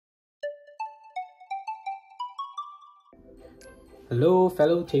Hello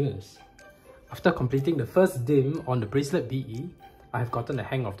fellow tamers. After completing the first dim on the Bracelet BE, I have gotten the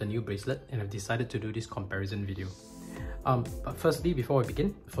hang of the new bracelet and have decided to do this comparison video. But firstly, before I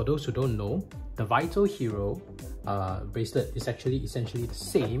begin, for those who don't know, the Vital Hero bracelet is actually essentially the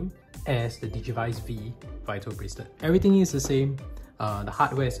same as the Digivice V Vital bracelet. Everything is the same, the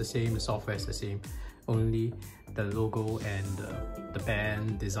hardware is the same, the software is the same, only the logo and the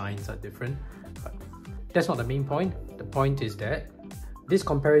band designs are different. But that's not the main point. The point is that this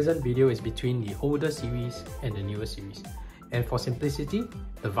comparison video is between the older series and the newer series. And for simplicity,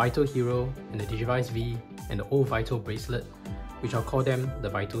 the Vital Hero and the Digivice V and the old Vital bracelet, which I'll call them the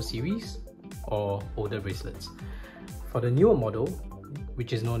Vital series or older bracelets. For the newer model,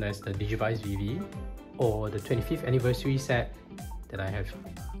 which is known as the Digivice VV or the 25th anniversary set that I have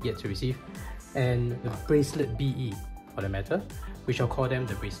yet to receive, and the Bracelet BE for the matter, which I'll call them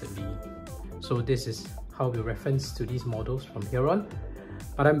the Bracelet BE. So this is how we reference to these models from here on.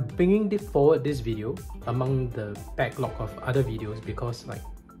 But I'm bringing forward this video among the backlog of other videos because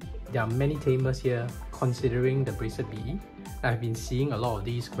there are many tamers here considering the Bracelet BE. I've been seeing a lot of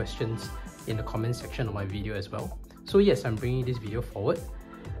these questions in the comment section of my video as well. So yes, I'm bringing this video forward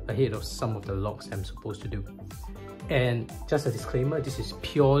ahead of some of the logs I'm supposed to do. And just a disclaimer, this is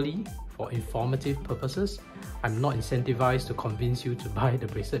purely for informative purposes. I'm not incentivized to convince you to buy the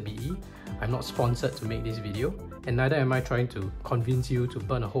Bracelet BE. I'm not sponsored to make this video, and neither am I trying to convince you to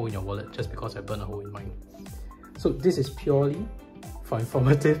burn a hole in your wallet just because I burn a hole in mine. So this is purely for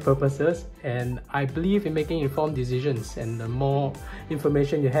informative purposes, and I believe in making informed decisions, and the more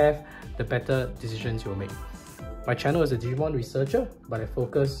information you have, the better decisions you'll make. My channel is a Digimon researcher, but I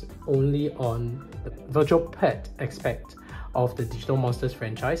focus only on the virtual pet aspect of the Digital Monsters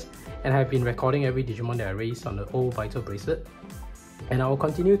franchise, and I've been recording every Digimon that I raised on the old Vital bracelet, and I will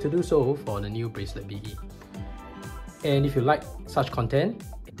continue to do so for the new Bracelet BE. And if you like such content,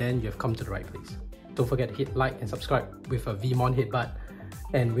 then you have come to the right place. Don't forget to hit like and subscribe with a VMon headbutt.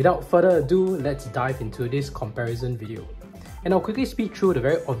 And without further ado, let's dive into this comparison video. And I'll quickly speed through the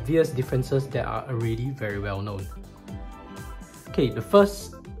very obvious differences that are already very well known. Okay, the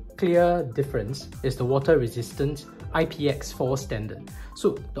first clear difference is the water resistant IPX4 standard.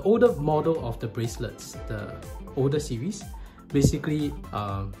 So the older model of the bracelets, the older series, basically,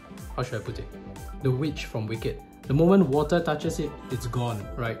 how should I put it? The witch from Wicked. The moment water touches it, it's gone,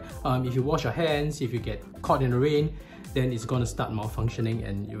 right? If you wash your hands, if you get caught in the rain, then it's gonna start malfunctioning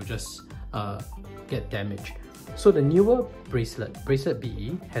and you'll just get damaged. So the newer bracelet, Bracelet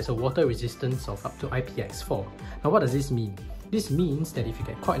BE, has a water resistance of up to IPX4. Now what does this mean? This means that if you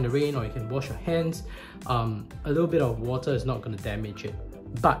get caught in the rain or you can wash your hands, a little bit of water is not going to damage it.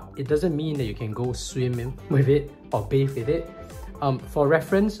 But it doesn't mean that you can go swim with it or bathe with it. For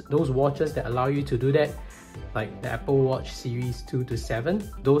reference, those watches that allow you to do that, like the Apple Watch Series 2 to 7,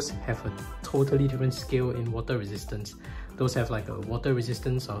 those have a totally different scale in water resistance. Those have like a water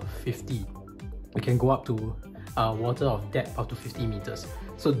resistance of 50. You can go up to water of depth up to 50 meters.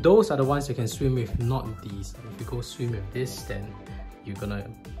 So those are the ones you can swim with, not these. If you go swim with this, then you're gonna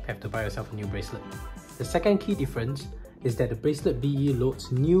have to buy yourself a new bracelet. The second key difference is that the Bracelet BE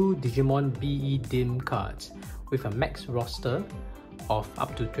loads new Digimon BE DIM cards with a max roster of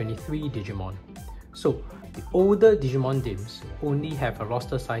up to 23 Digimon. So the older Digimon DIMs only have a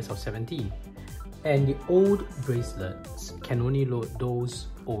roster size of 17, and the old bracelets can only load those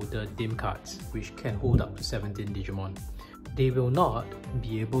older DIM cards, which can hold up to 17 Digimon. They will not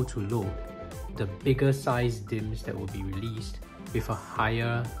be able to load the bigger size DIMs that will be released with a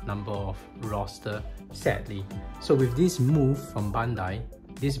higher number of roster, sadly. So with this move from Bandai,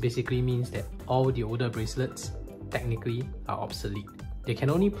 this basically means that all the older bracelets technically are obsolete. They can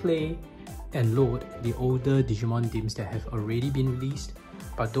only play and load the older Digimon DIMs that have already been released,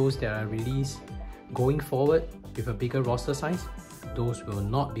 but those that are released going forward with a bigger roster size, those will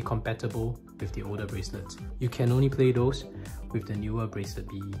not be compatible with the older bracelets. You can only play those with the newer Bracelet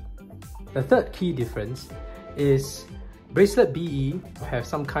BE. The third key difference is Bracelet BE have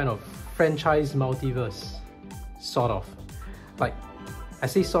some kind of franchise multiverse, sort of. Like, I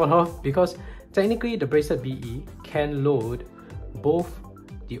say sort of because technically the Bracelet BE can load both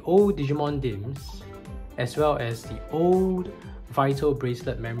the old Digimon DIMs as well as the old Vital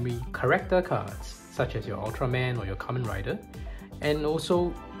Bracelet memory character cards, such as your Ultraman or your Kamen Rider, and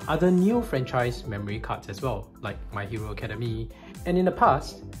also other new franchise memory cards as well, like My Hero Academy. And in the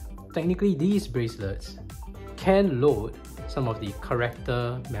past, technically these bracelets can load some of the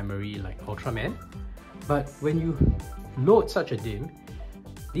character memory like Ultraman, but when you load such a DIM,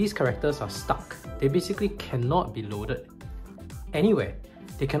 these characters are stuck. They basically cannot be loaded anywhere.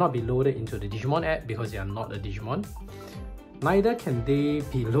 They cannot be loaded into the Digimon app because they are not a Digimon. neither can they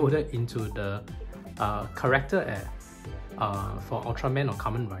be loaded into the character app for Ultraman or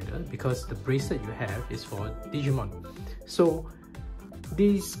Kamen Rider, because the bracelet you have is for Digimon. So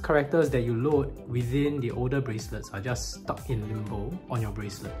these characters that you load within the older bracelets are just stuck in limbo on your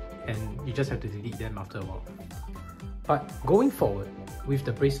bracelet, and you just have to delete them after a while. But going forward, with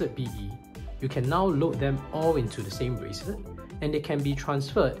the Bracelet BE, you can now load them all into the same bracelet, and they can be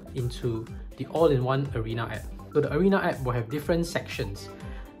transferred into the all-in-one Arena app. So the Arena app will have different sections,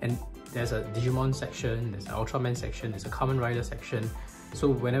 and there's a Digimon section, there's an Ultraman section, there's a Kamen Rider section. So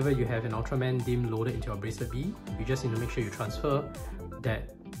whenever you have an Ultraman DIM loaded into your Bracelet BE, you just need to make sure you transfer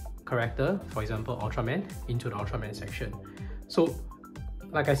that character, for example Ultraman, into the Ultraman section. So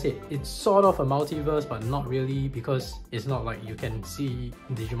like I said, it's sort of a multiverse, but not really, because it's not like you can see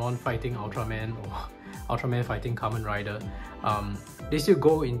Digimon fighting Ultraman or Ultraman fighting Kamen Rider. They still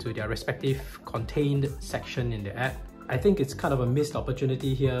go into their respective contained section in the app. I think it's kind of a missed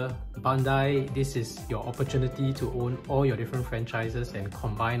opportunity here. Bandai, this is your opportunity to own all your different franchises and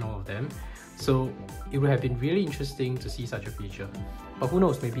combine all of them. So it would have been really interesting to see such a feature. But who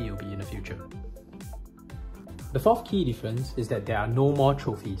knows, maybe it'll be in the future. The fourth key difference is that there are no more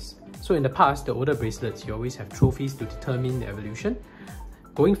trophies. So in the past, the older bracelets, you always have trophies to determine the evolution.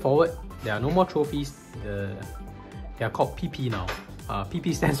 Going forward, there are no more trophies. They are called PP now.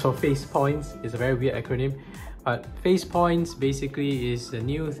 PP stands for face points. It's a very weird acronym. But face points basically is the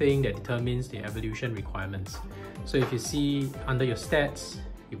new thing that determines the evolution requirements. So if you see under your stats,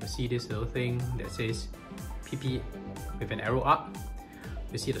 you will see this little thing that says PP with an arrow up.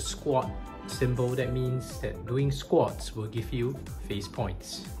 You see the squat symbol. That means that doing squats will give you face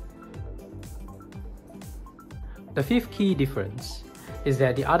points. The fifth key difference is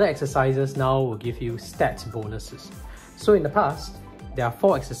that the other exercises now will give you stats bonuses. So in the past, there are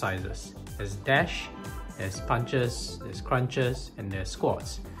 4 exercises. There's dash, there's punches, there's crunches, and there's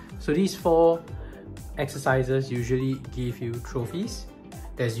squats. So these 4 exercises usually give you trophies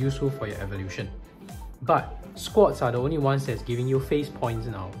that's useful for your evolution. But squats are the only ones that's giving you face points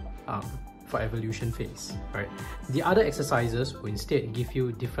now for evolution phase, right? The other exercises will instead give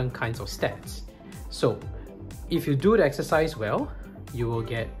you different kinds of stats. So if you do the exercise well, you will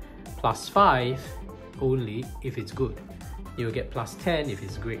get +5 only if it's good. You will get +10 if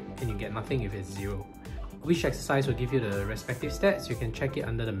it's great, and you get nothing if it's 0. Which exercise will give you the respective stats? You can check it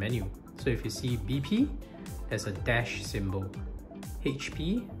under the menu. So if you see BP, there's a dash symbol.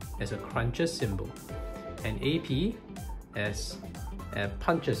 HP, there's a crunches symbol. And AP, there's a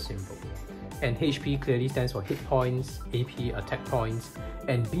punches symbol. And HP clearly stands for hit points, AP attack points,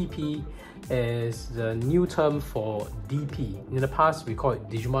 and BP is the new term for DP. In the past, we called it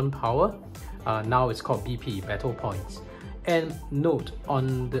Digimon Power. Now it's called BP, Battle Points. And note,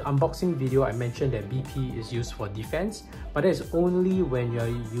 on the unboxing video, I mentioned that BP is used for defense, but that is only when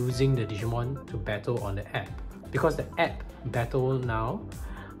you're using the Digimon to battle on the app. Because the app battle now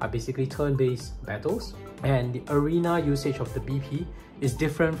are basically turn-based battles, and the arena usage of the BP is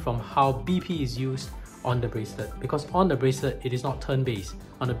different from how BP is used on the bracelet. Because on the bracelet, it is not turn-based.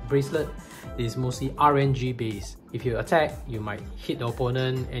 On the bracelet, it is mostly RNG based. If you attack, you might hit the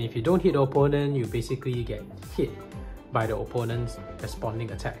opponent, and if you don't hit the opponent, you basically get hit by the opponent's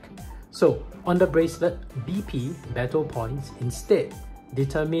responding attack. So on the bracelet, BP, battle points, instead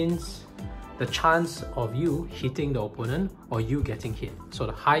determines the chance of you hitting the opponent or you getting hit. So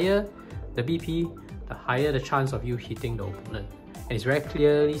the higher the BP, the higher the chance of you hitting the opponent. And it's very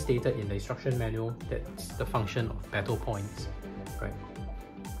clearly stated in the instruction manual that's the function of battle points, right?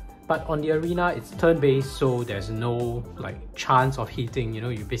 But on the arena, it's turn-based, so there's no chance of hitting.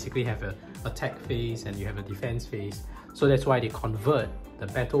 You basically have an attack phase and you have a defense phase. So that's why they convert the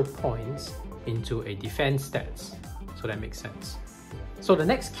battle points into a defense stats. So that makes sense. So the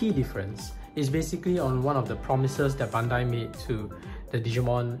next key difference is basically on one of the promises that Bandai made to the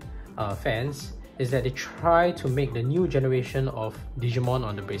Digimon fans, is that they try to make the new generation of Digimon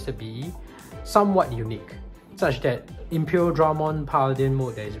on the Bracelet BE somewhat unique, such that Imperial Dramon Paladin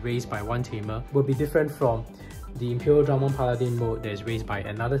mode that is raised by one tamer will be different from the Imperial Dramon Paladin mode that is raised by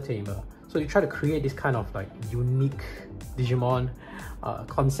another tamer. So you try to create this kind of unique Digimon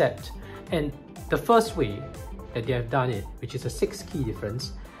concept. And the first way that they have done it, which is a 6th key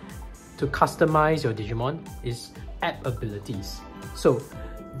difference, to customize your Digimon is app abilities. So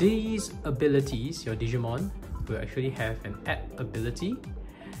these abilities, your Digimon will actually have an app ability,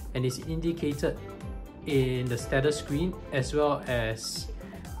 and it's indicated in the status screen as well as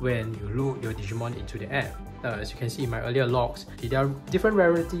when you load your Digimon into the app. As you can see in my earlier logs, there are different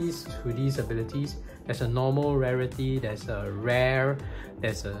rarities to these abilities. There's a normal rarity, there's a rare,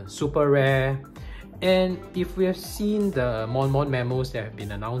 there's a super rare, And if we have seen the Mon memos that have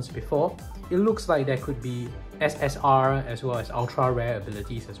been announced before, it looks like there could be SSR as well as ultra rare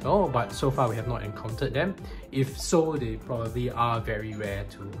abilities as well, but so far we have not encountered them. If so, they probably are very rare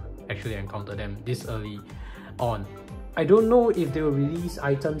to actually encounter them this early on. I don't know if they will release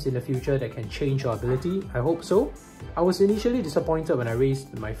items in the future that can change your ability. I hope so. I was initially disappointed when I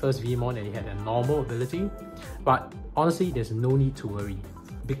raised my first Vmon and it had a normal ability, but honestly there's no need to worry,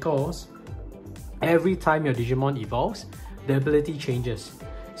 because every time your Digimon evolves, the ability changes.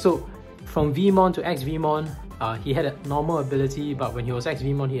 So from Vmon to X-Vmon, he had a normal ability, but when he was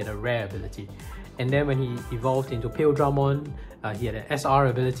X-Vmon, he had a rare ability. And then when he evolved into Pale Dramon, he had an SR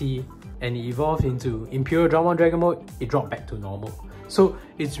ability, and he evolved into Imperial Dramon Dragon Mode, it dropped back to normal. So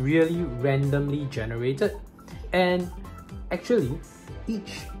it's really randomly generated, and actually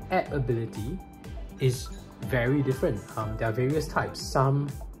each app ability is very different. There are various types. Some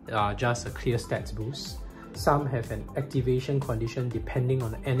are just a clear stats boost, some have an activation condition depending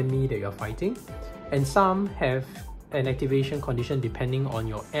on the enemy that you're fighting, and some have an activation condition depending on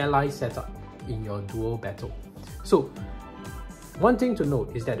your ally setup in your duel battle. So one thing to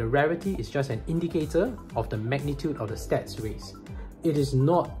note is that the rarity is just an indicator of the magnitude of the stats raised. It is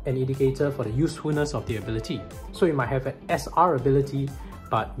not an indicator for the usefulness of the ability. So you might have an SR ability,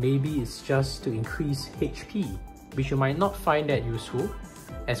 but maybe it's just to increase HP, which you might not find that useful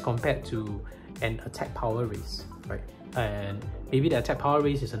as compared to an attack power raise, right? And maybe the attack power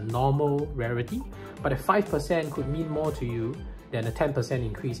raise is a normal rarity, but a 5% could mean more to you than a 10%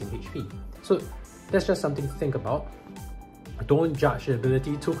 increase in HP. So that's just something to think about. Don't judge the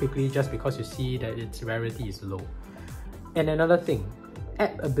ability too quickly just because you see that its rarity is low. And another thing,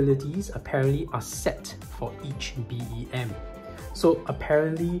 app abilities apparently are set for each BEM. So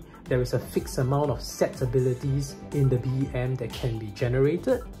apparently there is a fixed amount of set abilities in the BEM that can be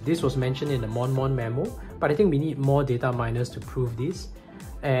generated. This was mentioned in the Mon memo, but I think we need more data miners to prove this.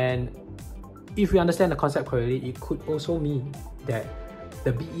 And if we understand the concept correctly, it could also mean that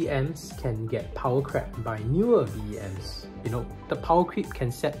the BEMs can get power crept by newer BEMs. You know, the power creep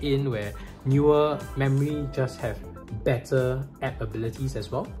can set in where newer memory just have better app abilities as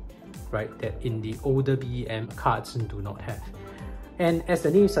well, right? That in the older BEM cards do not have. And as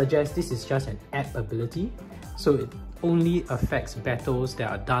the name suggests, this is just an app ability, so it only affects battles that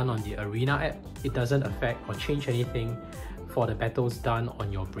are done on the Arena app. It doesn't affect or change anything for the battles done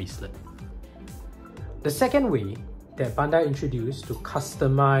on your bracelet. The second way that Bandai introduced to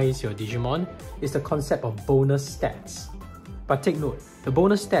customize your Digimon is the concept of bonus stats. But take note, the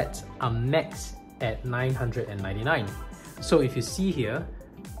bonus stats are maxed at 999. So if you see here,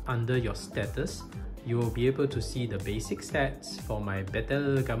 under your status, you will be able to see the basic stats for my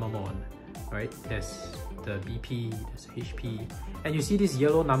Battle Gamamon, right? There's the BP, there's HP, and you see these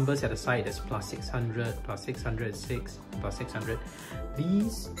yellow numbers at the side, there's plus 600, plus 606, plus 600.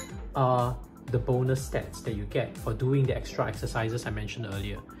 These are the bonus stats that you get for doing the extra exercises I mentioned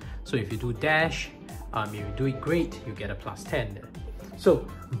earlier. So if you do dash, if you do it great, you get a plus 10 there. So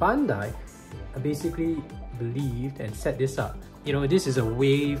Bandai basically believed and set this up. You know, this is a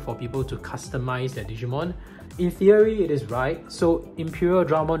way for people to customize their Digimon. In theory, it is right. So Imperial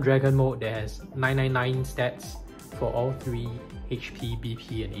Dramon Dragon Mode that has 999 stats for all three HP,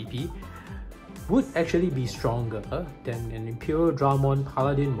 BP and AP would actually be stronger than an Imperial Dramon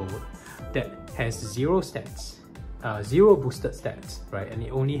Paladin mode that has 0 stats, 0 boosted stats, right? And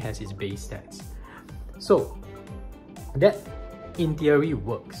it only has its base stats. So that in theory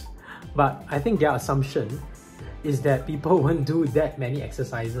works, but I think their assumption is that people won't do that many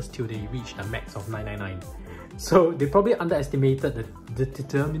exercises till they reach the max of 999. So they probably underestimated the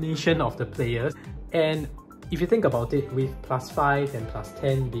determination of the players. And if you think about it, with plus 5 and plus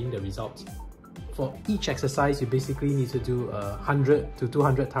 10 being the results, for each exercise you basically need to do 100 to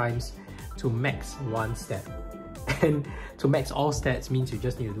 200 times to max one stat. And to max all stats means you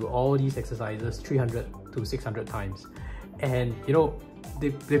just need to do all these exercises 300 to 600 times. And you know,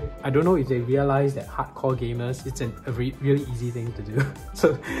 I don't know if they realize that hardcore gamers, it's a really easy thing to do.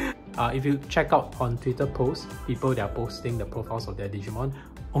 So if you check out on Twitter posts, people that are posting the profiles of their Digimon,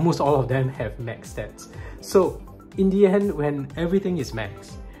 almost all of them have max stats. So in the end, when everything is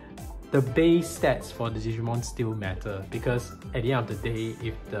max, the base stats for the Digimon still matter, because at the end of the day,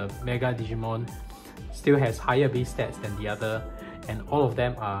 if the Mega Digimon still has higher base stats than the other, and all of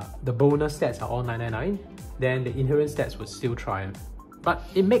them are, the bonus stats are all 999, then the inherent stats would still triumph. But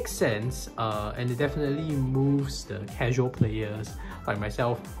it makes sense, and it definitely moves the casual players like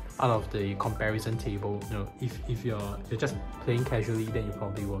myself out of the comparison table. You know, if you're just playing casually, then you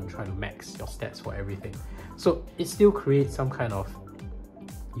probably won't try to max your stats for everything. So it still creates some kind of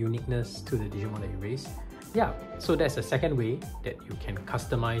uniqueness to the Digimon that you raise. Yeah, so that's the second way that you can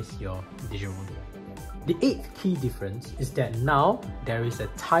customize your Digimon. The 8th key difference is that now there is a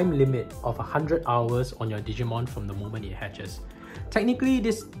time limit of 100 hours on your Digimon from the moment it hatches. Technically,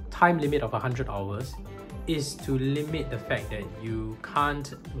 this time limit of 100 hours is to limit the fact that you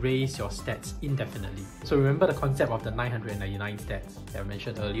can't raise your stats indefinitely. So remember the concept of the 999 stats that I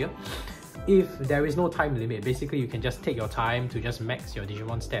mentioned earlier? If there is no time limit, basically you can just take your time to just max your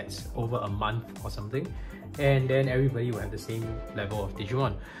Digimon stats over a month or something, and then everybody will have the same level of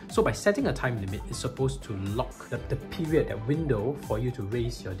Digimon. So by setting a time limit, it's supposed to lock the period, that window for you to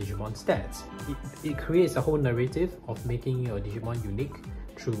raise your Digimon stats. It creates a whole narrative of making your Digimon unique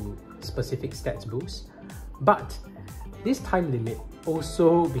through specific stats boosts. But this time limit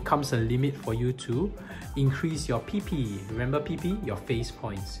also becomes a limit for you to increase your PP. Remember PP? Your phase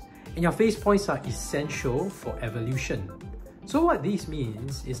points. And your phase points are essential for evolution. So what this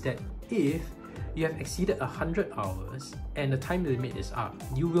means is that if you have exceeded 100 hours and the time limit is up,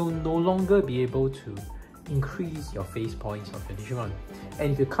 you will no longer be able to increase your phase points of your Digimon.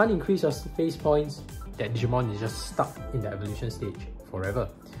 And if you can't increase your phase points, that Digimon is just stuck in the evolution stage forever.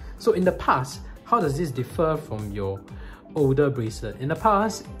 So in the past, how does this differ from your older bracelet? In the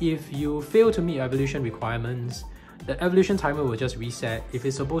past, if you fail to meet evolution requirements, the evolution timer will just reset. If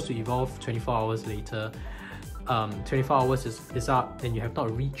it's supposed to evolve 24 hours later, 24 hours is up and you have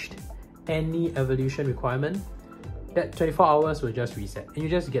not reached any evolution requirement, that 24 hours will just reset and you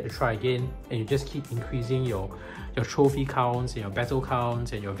just get to try again, and you just keep increasing your trophy counts and your battle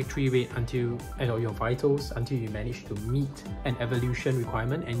counts and your victory rate until, your vitals, until you manage to meet an evolution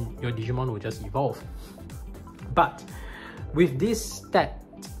requirement and your Digimon will just evolve. But with this stat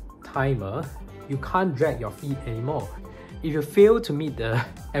timer, you can't drag your feet anymore. If you fail to meet the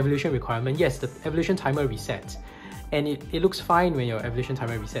evolution requirement, yes, the evolution timer resets and it looks fine when your evolution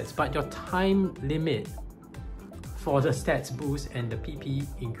timer resets, but your time limit for the stats boost and the PP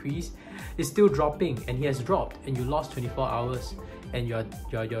increase is still dropping, and he has dropped and you lost 24 hours and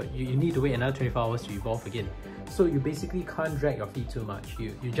you need to wait another 24 hours to evolve again. So you basically can't drag your feet too much.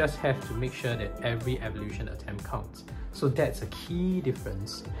 You just have to make sure that every evolution attempt counts. So that's a key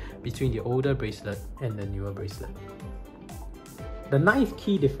difference between the older bracelet and the newer bracelet. The 9th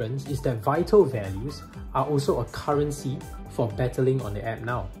key difference is that vital values are also a currency for battling on the app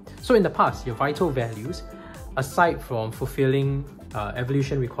now. So in the past, your vital values, aside from fulfilling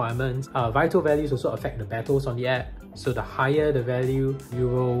evolution requirements, vital values also affect the battles on the app. So the higher the value, you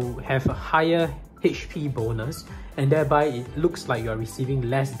will have a higher HP bonus, and thereby it looks like you are receiving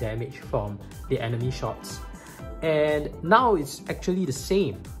less damage from the enemy shots. And now it's actually the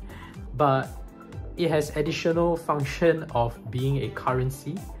same, but it has additional function of being a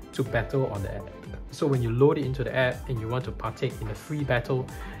currency to battle on the app. So when you load it into the app and you want to partake in a free battle,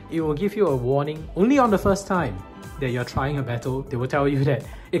 it will give you a warning only on the first time that you're trying a battle. They will tell you that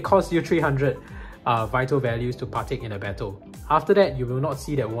it costs you 300 vital values to partake in a battle. After that, you will not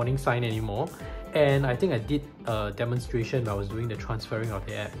see that warning sign anymore. And I think I did a demonstration where I was doing the transferring of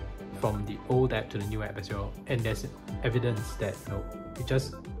the app from the old app to the new app as well. And there's evidence that it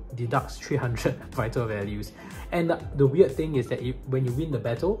just deducts 300 vital values. And the weird thing is that when you win the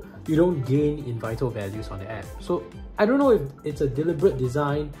battle, you don't gain in vital values on the app. So I don't know if it's a deliberate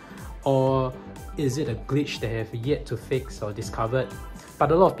design or is it a glitch they have yet to fix or discovered.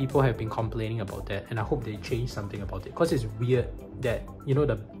 But a lot of people have been complaining about that, and I hope they change something about it, because it's weird that,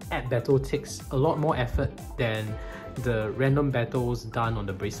 the app battle takes a lot more effort than the random battles done on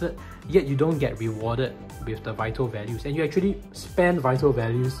the bracelet, yet you don't get rewarded with the vital values, and you actually spend vital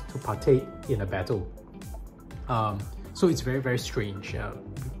values to partake in a battle. So it's very, very strange.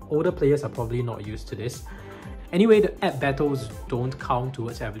 Older players are probably not used to this. Anyway, the app battles don't count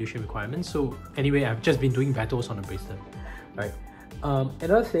towards evolution requirements, so anyway, I've just been doing battles on the bracelet, right?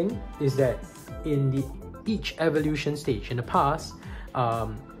 Another thing is that in each evolution stage, in the past,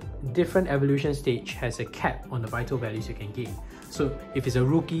 different evolution stage has a cap on the vital values you can gain. So if it's a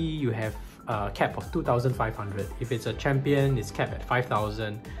rookie, you have a cap of 2,500. If it's a champion, it's capped at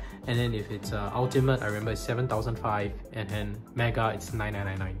 5,000. And then if it's ultimate, I remember it's 7,500, and then mega, it's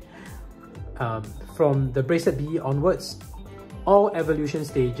 9,999. From the Bracelet BE onwards, all evolution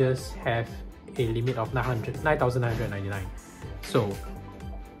stages have a limit of 9,999. So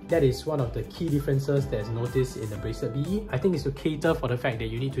that is one of the key differences that's noticed in the Bracelet BE. I think it's to cater for the fact that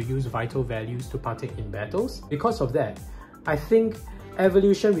you need to use vital values to partake in battles. Because of that, I think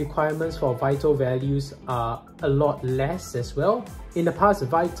evolution requirements for vital values are a lot less as well. In the past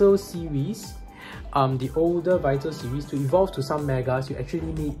Vital series, the older Vital series, to evolve to some megas, you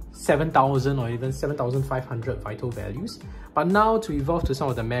actually need 7,000 or even 7,500 Vital values. But now to evolve to some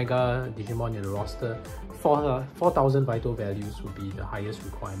of the mega Digimon in the roster, 4,000 Vital values would be the highest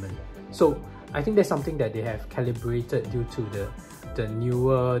requirement. So I think that's something that they have calibrated due to the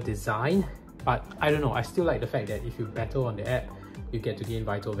newer design. But I don't know, I still like the fact that if you battle on the app, you get to gain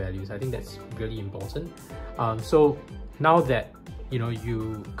Vital values. I think that's really important. So now that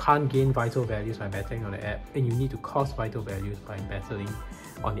you can't gain Vital values by battling on the app, and you need to cost Vital values by battling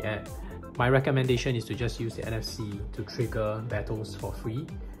on the app, my recommendation is to just use the NFC to trigger battles for free,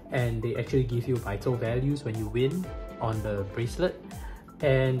 and they actually give you Vital values when you win on the bracelet,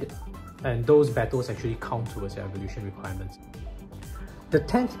 and those battles actually count towards your evolution requirements. The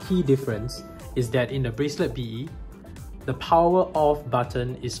 10th key difference is that in the Bracelet BE, the power off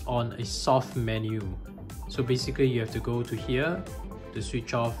button is on a soft menu. So basically you have to go to here to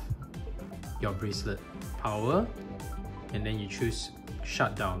switch off your bracelet power, and then you choose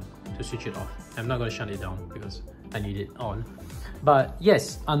shutdown to switch it off. I'm not going to shut it down because I need it on. But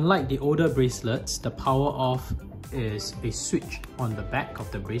yes, unlike the older bracelets, the power off is a switch on the back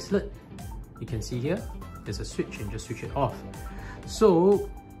of the bracelet. You can see here, there's a switch and just switch it off. So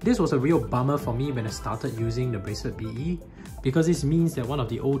this was a real bummer for me when I started using the Bracelet BE, because this means that one of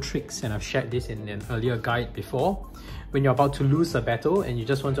the old tricks, and I've shared this in an earlier guide before, when you're about to lose a battle and you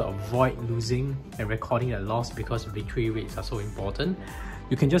just want to avoid losing and recording that loss because victory rates are so important,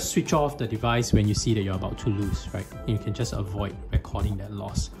 you can just switch off the device when you see that you're about to lose, right? And you can just avoid recording that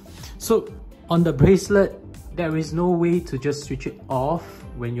loss. So on the bracelet, there is no way to just switch it off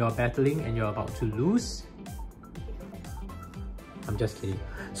when you're battling and you're about to lose. I'm just kidding.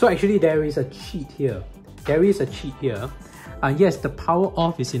 So actually there is a cheat here. Yes, the power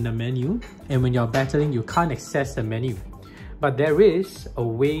off is in the menu, and when you're battling you can't access the menu. But there is a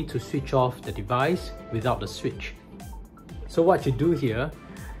way to switch off the device without the switch. So what you do here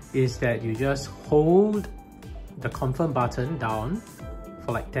is that you just hold the confirm button down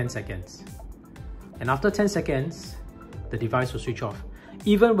for like 10 seconds. And after 10 seconds, the device will switch off.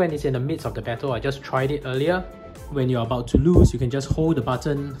 Even when it's in the midst of the battle, I just tried it earlier. When you're about to lose, you can just hold the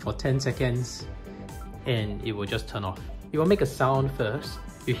button for 10 seconds and it will just turn off. It will make a sound first,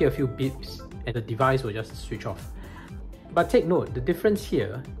 you hear a few beeps, and the device will just switch off. But take note, the difference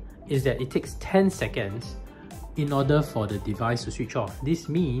here is that it takes 10 seconds in order for the device to switch off. This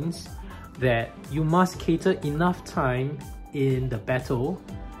means that you must cater enough time in the battle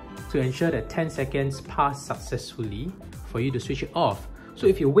to ensure that 10 seconds pass successfully for you to switch it off. So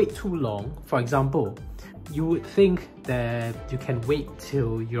if you wait too long, for example, you would think that you can wait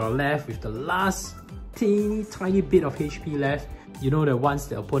till you're left with the last teeny tiny bit of HP left. You know that once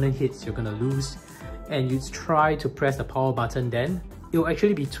the opponent hits, you're gonna lose, and you try to press the power button, then it will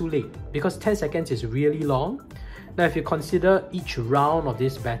actually be too late because 10 seconds is really long. Now if you consider each round of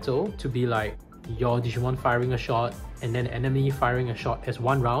this battle to be like your Digimon firing a shot and then enemy firing a shot as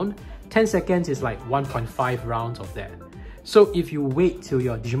one round, 10 seconds is like 1.5 rounds of that. So if you wait till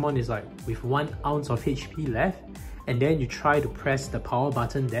your Digimon is like with 1 ounce of HP left and then you try to press the power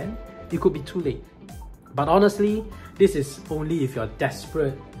button, then it could be too late. But honestly, this is only if you're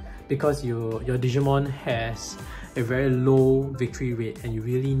desperate because your Digimon has a very low victory rate and you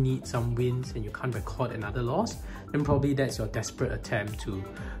really need some wins and you can't record another loss, then probably that's your desperate attempt to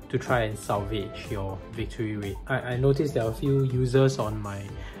try and salvage your victory rate. I noticed there are a few users on my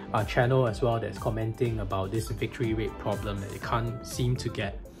channel as well that's commenting about this victory rate problem, that they can't seem to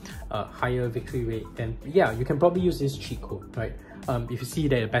get a higher victory rate. Then yeah, you can probably use this cheat code, right? If you see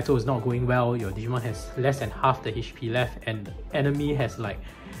that the battle is not going well, your Digimon has less than half the HP left and the enemy has like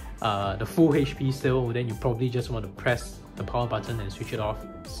the full HP still, then you probably just want to press the power button and switch it off,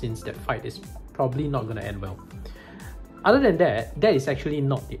 since that fight is probably not going to end well. Other than that, that is actually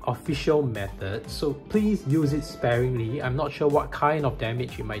not the official method, so please use it sparingly. I'm not sure what kind of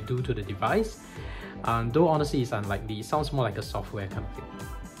damage it might do to the device, though honestly it's unlikely. It sounds more like a software kind of thing.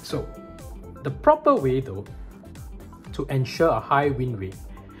 So the proper way though to ensure a high win rate,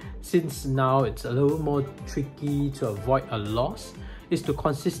 since now it's a little more tricky to avoid a loss, is to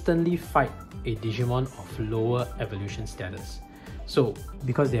consistently fight a Digimon of lower evolution status. So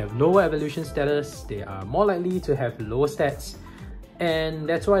because they have lower evolution status, they are more likely to have lower stats, and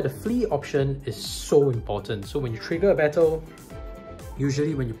that's why the flee option is so important. So when you trigger a battle,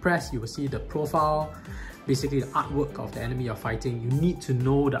 usually when you press, you will see the profile, basically the artwork of the enemy you're fighting. You need to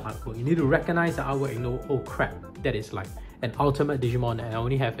know the artwork, you need to recognize the artwork and know, oh crap, that is like an ultimate Digimon and I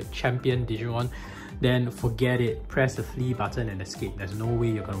only have a champion Digimon. Then forget it, press the flee button and escape. There's no way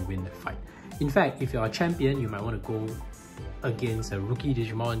you're going to win that fight. In fact, if you're a champion, you might want to go against a rookie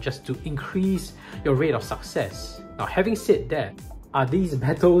Digimon just to increase your rate of success. Now, having said that, are these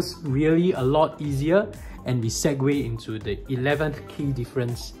battles really a lot easier? And we segue into the 11th key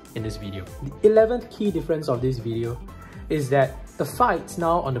difference in this video. The 11th key difference of this video is that the fights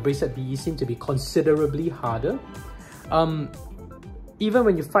now on the Bracelet BE seem to be considerably harder. Even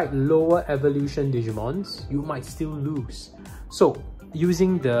when you fight lower evolution Digimons, you might still lose. So,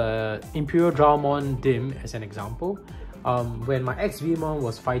 using the Imperial Dramon DIM as an example, when my ex-Vmon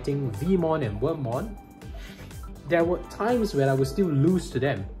was fighting Vmon and Wormmon, there were times when I would still lose to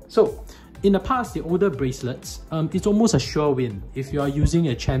them. So, in the past, the older bracelets, it's almost a sure win. If you are using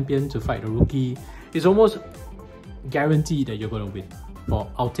a champion to fight a rookie, it's almost guaranteed that you're going to win. For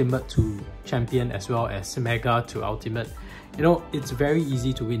Ultimate to Champion as well as Mega to Ultimate, you know, it's very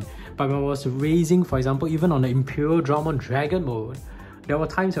easy to win. But when I was raising, for example, even on the Imperial Dramon Dragon mode, there were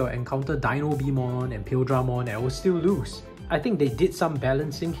times I would encounter Dino Beamon and Imperial Dramon and I would still lose. I think they did some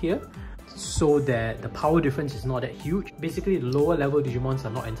balancing here so that the power difference is not that huge. Basically, the lower level Digimons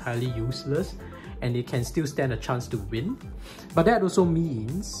are not entirely useless and they can still stand a chance to win. But that also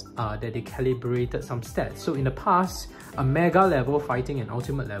means that they calibrated some stats. So in the past, a Mega level fighting an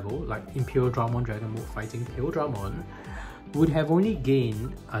Ultimate level, like Imperial Dramon Dragon mode fighting Imperial Dramon, would have only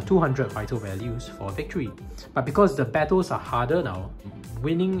gained 200 vital values for victory. But because the battles are harder now,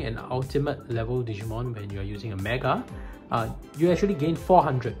 winning an Ultimate level Digimon when you're using a Mega, you actually gain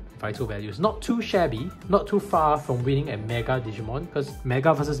 400 vital values. Not too shabby, not too far from winning a Mega Digimon, because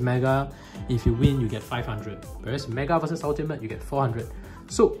Mega versus Mega, if you win, you get 500. Whereas Mega versus Ultimate, you get 400.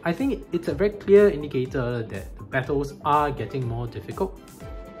 So I think it's a very clear indicator that the battles are getting more difficult.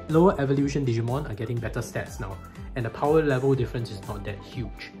 Lower evolution Digimon are getting better stats now, and the power level difference is not that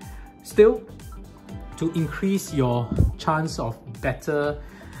huge. Still, to increase your chance of better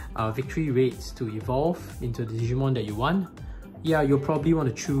victory rates to evolve into the Digimon that you want, yeah, you'll probably want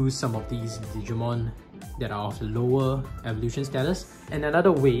to choose some of these Digimon that are of the lower evolution status. And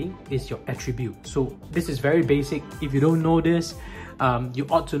another way is your attribute. So this is very basic. If you don't know this, you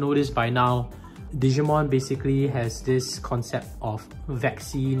ought to know this by now. Digimon basically has this concept of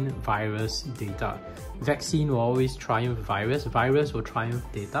vaccine, virus, data. Vaccine will always triumph virus, virus will triumph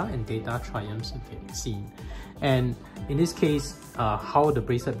data, and data triumphs vaccine. And in this case, how the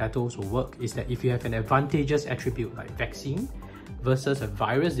bracelet battles will work is that if you have an advantageous attribute like vaccine versus a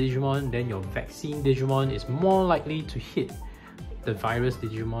virus Digimon, then your vaccine Digimon is more likely to hit the virus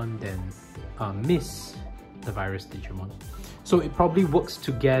Digimon than miss the virus Digimon. So it probably works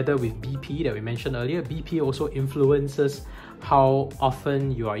together with BP that we mentioned earlier. BP also influences how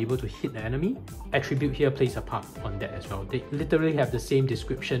often you are able to hit the enemy. Attribute here plays a part on that as well. They literally have the same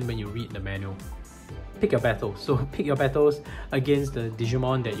description when you read the manual. Pick your battles. So pick your battles against the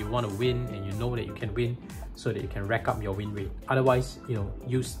Digimon that you want to win and you know that you can win, so that you can rack up your win rate. Otherwise, you know,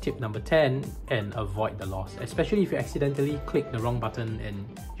 use tip number 10 and avoid the loss. Especially if you accidentally click the wrong button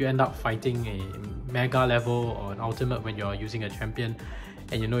and you end up fighting a Mega level or an Ultimate when you're using a champion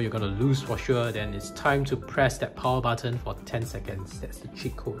and you know you're going to lose for sure, then it's time to press that power button for 10 seconds. That's the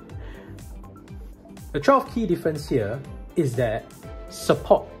cheat code. The 12th key difference here is that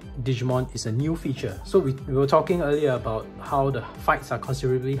support Digimon is a new feature. So we were talking earlier about how the fights are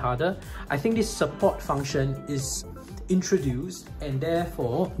considerably harder. I think this support function is introduced and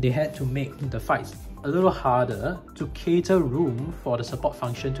therefore they had to make the fights a little harder to cater room for the support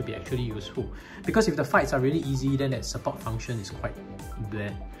function to be actually useful. Because if the fights are really easy, then that support function is quite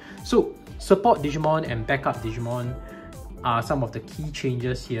bleh. So support Digimon and backup Digimon are some of the key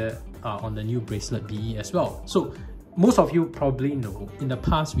changes here on the new Bracelet BE as well. So most of you probably know, in the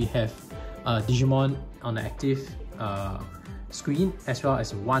past we have Digimon on the active screen as well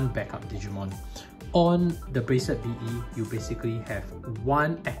as one backup Digimon. On the Bracelet BE, you basically have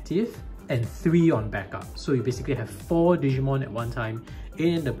one active and 3 on backup. So you basically have 4 Digimon at one time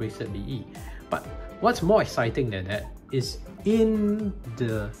in the Bracelet BE. But what's more exciting than that is in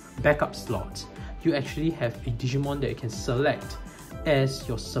the backup slots, you actually have a Digimon that you can select as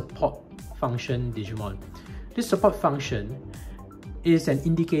your support function Digimon. This support function is an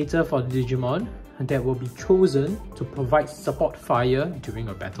indicator for the Digimon that will be chosen to provide support fire during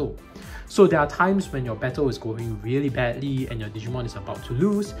a battle. So there are times when your battle is going really badly and your Digimon is about to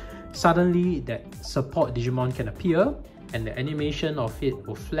lose, suddenly that support Digimon can appear and the animation of it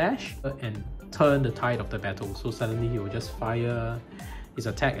will flash and turn the tide of the battle. So suddenly he will just fire his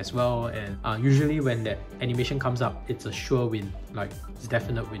attack as well, and usually when that animation comes up, it's a sure win, like it's a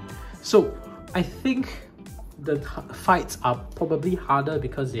definite win. So I think the fights are probably harder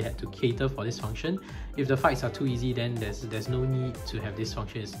because they had to cater for this function. If the fights are too easy, then there's no need to have this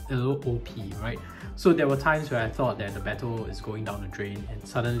function. It's a little OP, right? So there were times where I thought that the battle is going down the drain, and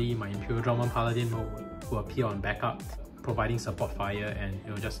suddenly my Imperial Drum Paladin will appear on backup, providing support fire, and it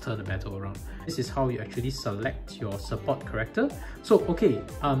will just turn the battle around. This is how you actually select your support character. So okay,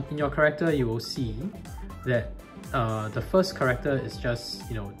 in your character you will see that the first character is just,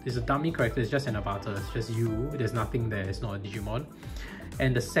 it's a dummy character, it's just an avatar, it's just you, there's nothing there, it's not a Digimon.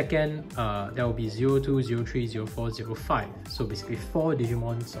 And the second, there will be 02, 03, 04, 05. So basically 4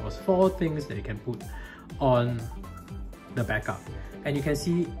 Digimons or 4 things that you can put on the backup. And you can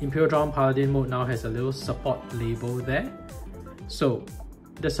see Imperial Drum Paladin mode now has a little support label there. So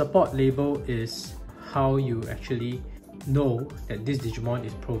the support label is how you actually know that this Digimon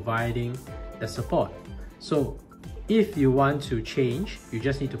is providing the support. So if you want to change, you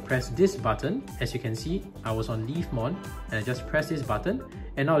just need to press this button. As you can see, I was on Leafmon and I just press this button,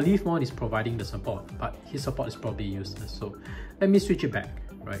 and now Leafmon is providing the support, but his support is probably useless. So let me switch it back,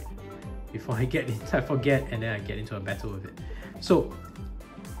 right? Before I forget and then I get into a battle with it. So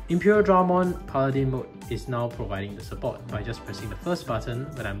Imperial Dramon Paladin mode is now providing the support by just pressing the first button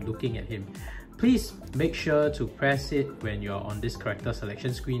when I'm looking at him. Please make sure to press it when you're on this character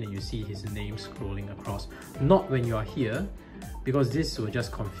selection screen and you see his name scrolling across, not when you are here, because this will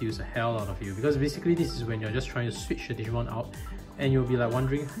just confuse the hell out of you. Because basically this is when you're just trying to switch the Digimon out and you'll be like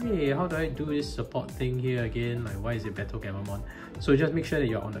wondering, hey, how do I do this support thing here again? Like, why is it Battle Gamamon? So just make sure that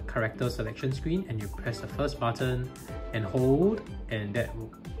you're on the character selection screen and you press the first button and hold, and that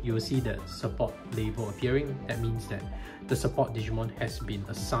you'll see the support label appearing. That means that the support Digimon has been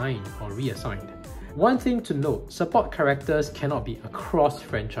assigned or reassigned. One thing to note, support characters cannot be across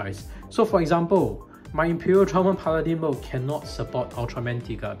franchise. So for example, my Imperial Dramon Paladin mode cannot support Ultraman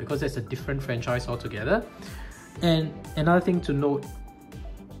Tiga because that's a different franchise altogether. And another thing to note,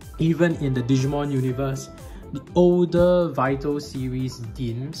 even in the Digimon universe, the older Vital series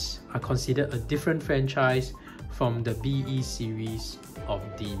DIMs are considered a different franchise from the BE series of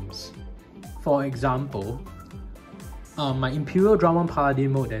DIMs. For example, my Imperial Dramon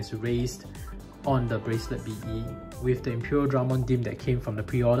Paladin mode that's raised on the Bracelet BE with the Imperial Dramon DIM that came from the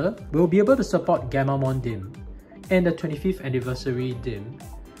pre-order will be able to support Gamamon DIM and the 25th anniversary DIM,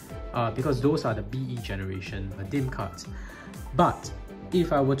 because those are the BE generation DIM cards. But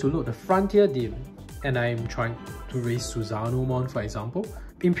if I were to load the Frontier DIM and I'm trying to raise Suzanomon, for example,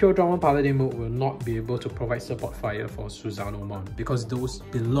 Imperial Dramon Paladin mode will not be able to provide support fire for Suzanomon because those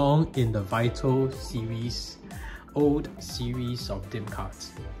belong in the Vital series, old series of DIM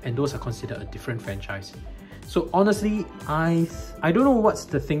cards, and those are considered a different franchise. So honestly, I don't know what's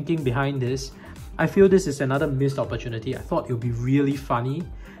the thinking behind this. I feel this is another missed opportunity. I thought it would be really funny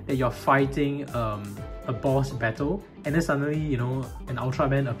that you're fighting a boss battle and then suddenly, an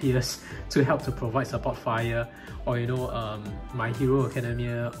Ultraman appears to help to provide support fire, or My Hero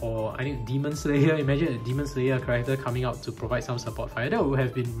Academia, or I think Demon Slayer. Imagine a Demon Slayer character coming out to provide some support fire. That would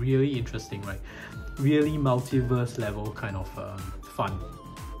have been really interesting, right? Really multiverse level kind of fun.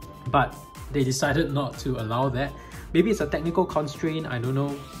 But they decided not to allow that. Maybe it's a technical constraint. I don't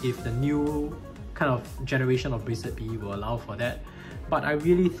know if the new kind of generation of Bracelet BE will allow for that. But I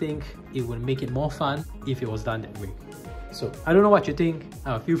really think it would make it more fun if it was done that way. So I don't know what you think.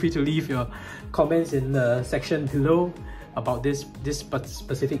 Feel free to leave your comments in the section below about this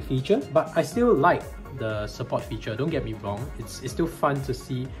specific feature. But I still like the support feature, don't get me wrong. It's still fun to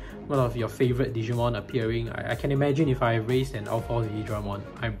see one of your favorite Digimon appearing. I can imagine if I raised an Alphor's V-Dramon,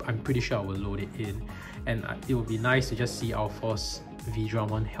 I'm pretty sure I will load it in, and it would be nice to just see Alphor's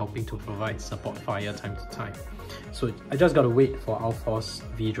V-Dramon helping to provide support fire time to time. So I just gotta wait for Alphor's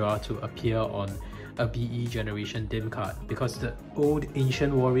V-Dra to appear on a BE generation DIM card, because the old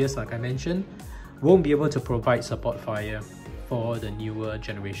ancient warriors, like I mentioned, won't be able to provide support fire for the newer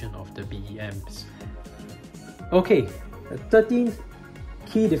generation of the BEMs. Okay, the 13th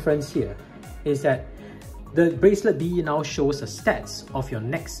key difference here is that the Bracelet BE now shows the stats of your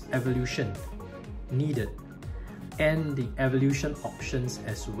next evolution needed and the evolution options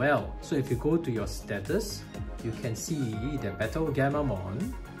as well. So if you go to your status, you can see the Battle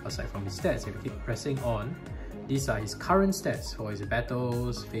Gamamon. Aside from his stats, if you keep pressing on, these are his current stats for his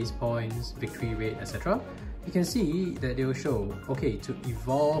battles, phase points, victory rate, etc. You can see that they will show, okay, to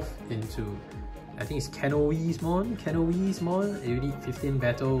evolve into, I think it's Kenowismon, you need 15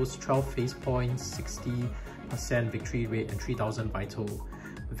 battles, 12 phase points, 60% victory rate, and 3000 vital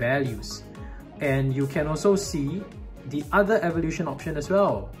values. And you can also see the other evolution option as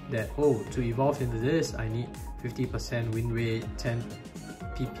well, that, oh, to evolve into this, I need 50% win rate, 10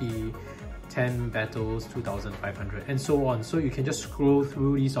 PP, 10 battles, 2,500, and so on. So you can just scroll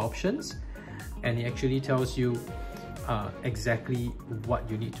through these options and it actually tells you exactly what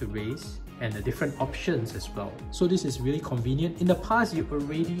you need to raise and the different options as well. So this is really convenient. In the past, you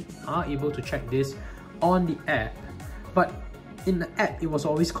already are able to check this on the app, but in the app, it was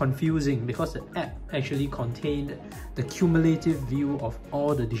always confusing because the app actually contained the cumulative view of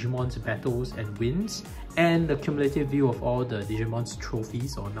all the Digimon's battles and wins, and the cumulative view of all the Digimon's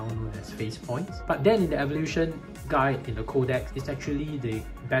trophies, or now known as phase points. But then in the evolution guide in the codex, it's actually the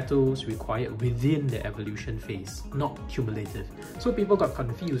battles required within the evolution phase, not cumulative. So people got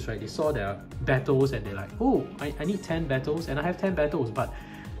confused, right? They saw their battles and they're like, oh, I need 10 battles and I have 10 battles, but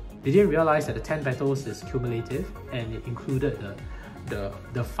they didn't realize that the 10 battles is cumulative, and it included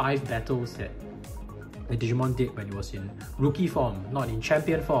the 5 battles that the Digimon did when he was in rookie form, not in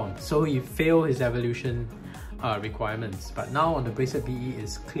champion form. So he failed his evolution requirements. But now on the Bracelet BE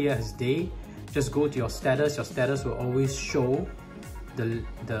is clear as day. Just go to your status. Your status will always show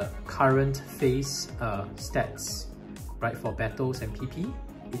the current phase stats, right, for battles and PP.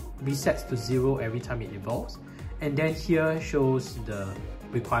 It resets to 0 every time it evolves. And then here shows the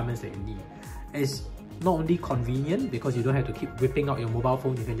requirements that you need. It's not only convenient because you don't have to keep whipping out your mobile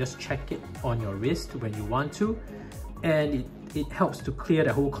phone, you can just check it on your wrist when you want to, and it helps to clear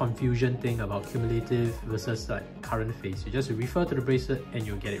the whole confusion thing about cumulative versus like current phase. You just refer to the bracelet and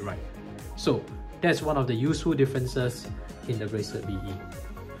you'll get it right. So that's one of the useful differences in the Bracelet BE.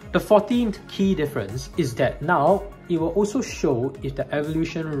 The 14th key difference is that now it will also show if the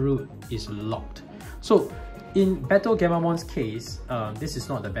evolution route is locked. So in Battle Gamamon's case, this is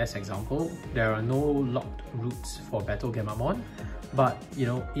not the best example. There are no locked routes for Battle Gamamon, but you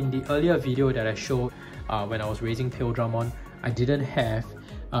know, in the earlier video that I showed when I was raising Pale Dramon, I didn't have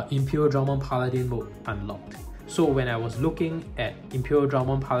Imperial Dramon Paladin mode unlocked. So when I was looking at Imperial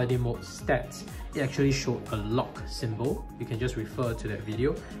Dramon Paladin mode stats, it actually showed a lock symbol. You can just refer to that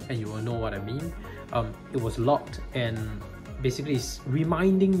video and you will know what I mean. It was locked, and basically it's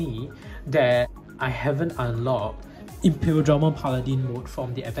reminding me that I haven't unlocked Imperial Dramon Paladin mode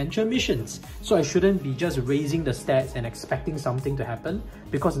from the adventure missions. So I shouldn't be just raising the stats and expecting something to happen,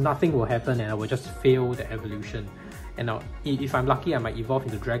 because nothing will happen and I will just fail the evolution. And now, if I'm lucky, I might evolve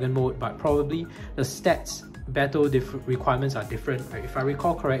into Dragon mode, but probably the stats battle requirements are different. Right? If I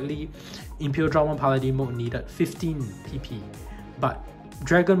recall correctly, Imperial Dramon Paladin mode needed 15 PP, but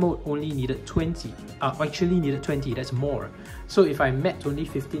Dragon mode only needed 20, actually needed 20, that's more. So if I met only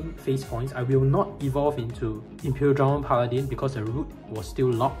 15 phase points, I will not evolve into Imperial Dramon Paladin because the route was still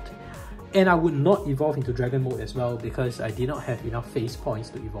locked. And I would not evolve into Dragon mode as well because I did not have enough phase points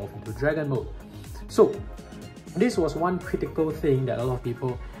to evolve into Dragon mode. So this was one critical thing that a lot of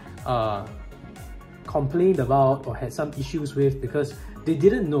people complained about or had some issues with, because they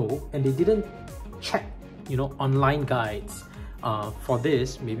didn't know and they didn't check, you know, online guides. For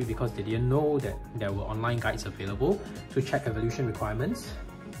this, maybe because they didn't know that there were online guides available to check evolution requirements.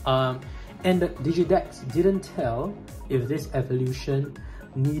 And the Digidex didn't tell if this evolution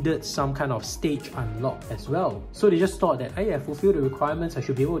needed some kind of stage unlock as well. So they just thought that, hey, I fulfilled the requirements, I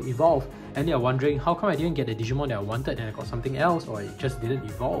should be able to evolve. And they are wondering, how come I didn't get the Digimon that I wanted and I got something else, or it just didn't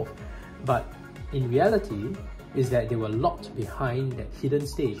evolve? But in reality, is that they were locked behind that hidden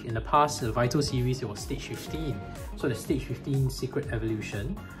stage. In the past, the Vital series, it was stage 15. So the stage 15 secret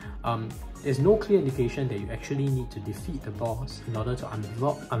evolution, there's no clear indication that you actually need to defeat the boss in order to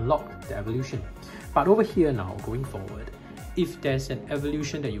unlock the evolution. But over here now, going forward, if there's an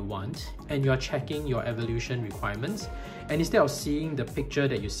evolution that you want and you're checking your evolution requirements, and instead of seeing the picture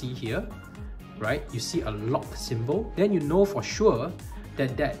that you see here, right, you see a lock symbol, then you know for sure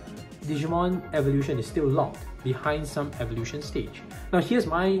that that Digimon evolution is still locked behind some evolution stage. Now here's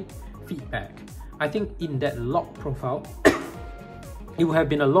my feedback. I think in that lock profile, it would have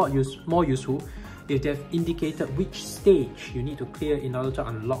been a lot more useful if they've indicated which stage you need to clear in order to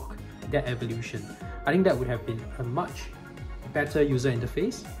unlock that evolution. I think that would have been a much better user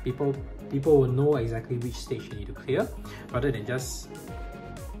interface. People will know exactly which stage you need to clear, rather than just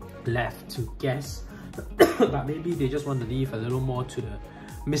left to guess. But maybe they just want to leave a little more to the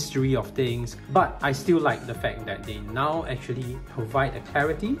mystery of things. But I still like the fact that they now actually provide a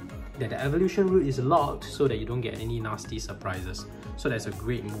clarity that the evolution route is locked so that you don't get any nasty surprises. So that's a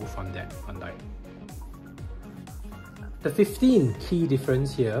great move on that, Bandai. The 15th key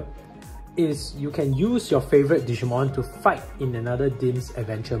difference here is you can use your favorite Digimon to fight in another DIMS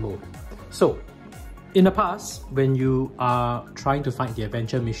adventure mode. So in the past, when you are trying to fight the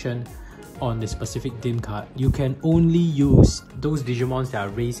adventure mission on the specific DIM card, you can only use those Digimons that are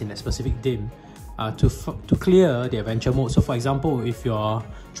raised in a specific DIM to clear the adventure mode. So for example, if you're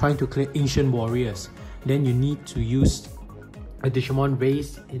trying to clear Ancient Warriors, then you need to use a Digimon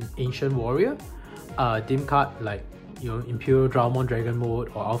raised in Ancient Warrior dim card, like Imperial Dramon Dragon mode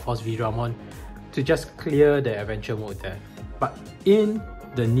or Alphos V Dramon, to just clear the adventure mode there. But in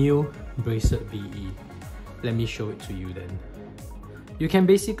the new Bracelet BE, let me show it to you then. You can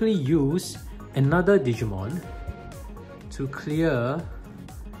basically use another Digimon to clear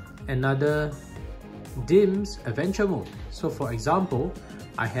another DIMS adventure mode. So for example,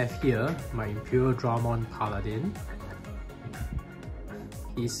 I have here my Imperial Dramon Paladin.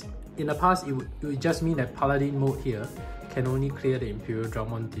 In the past, it would just mean that Paladin mode here can only clear the Imperial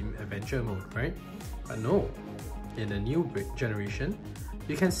Dramon DIM adventure mode, right? But no, in the new generation,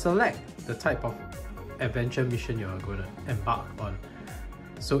 you can select the type of adventure mission you're going to embark on.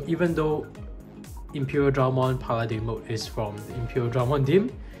 So even though Imperial Dramon Paladin mode is from the Imperial Dramon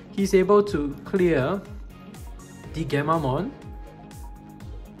DIM, he's able to clear the Gamamon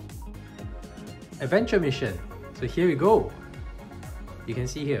adventure mission. So here we go. You can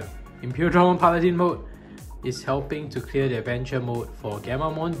see here, Imperial Dramon Paladin mode is helping to clear the adventure mode for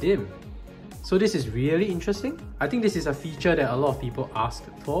Gamamon DIM. So this is really interesting. I think this is a feature that a lot of people asked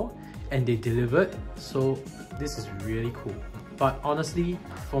for and they delivered. So this is really cool. But honestly,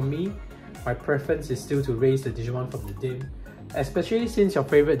 for me, my preference is still to raise the Digimon from the DIM, especially since your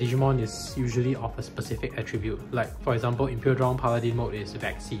favorite Digimon is usually of a specific attribute. Like for example, Imperial Dramon Paladin mode is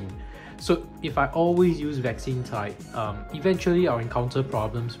Vaccine. So if I always use Vaccine type, eventually I'll encounter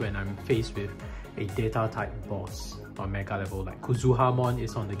problems when I'm faced with a data type boss on mega level, like Kuzuhamon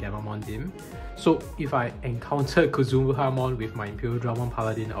is on the Gamamon DIM. So if I encounter Kuzuhamon with my Imperial Dramon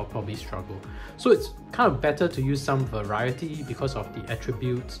Paladin, I'll probably struggle. So it's kind of better to use some variety because of the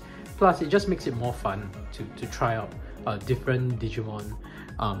attributes. Plus, it just makes it more fun to try out different Digimon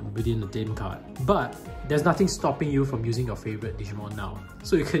within the DIM card. But there's nothing stopping you from using your favorite Digimon now.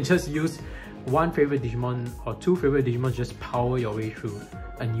 So you can just use one favorite Digimon or two favorite Digimon, just power your way through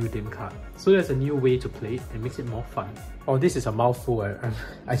a new DIM card. So there's a new way to play it and makes it more fun. Oh, this is a mouthful.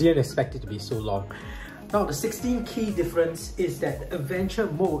 I didn't expect it to be so long. Now the 16 key difference is that the adventure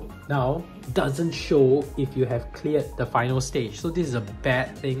mode now doesn't show if you have cleared the final stage. So this is a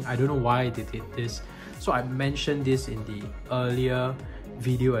bad thing. I don't know why they did this. So I mentioned this in the earlier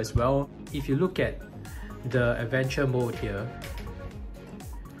video as well. If you look at the adventure mode here,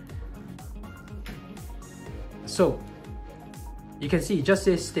 so you can see it just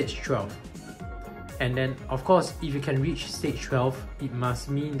says stage 12. And then of course, if you can reach stage 12, it must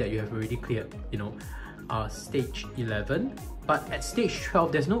mean that you have already cleared, stage 11. But at stage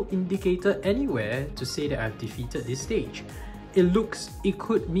 12, there's no indicator anywhere to say that I've defeated this stage. It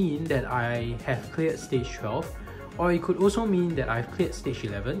could mean that I have cleared stage 12, or it could also mean that I've cleared stage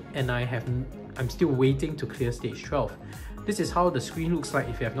 11 and I'm still waiting to clear stage 12. This is how the screen looks like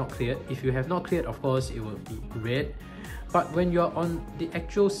if you have not cleared. If you have not cleared, of course, it will be red. But when you're on the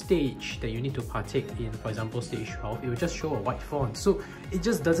actual stage that you need to partake in, for example, stage 12, it will just show a white font. So it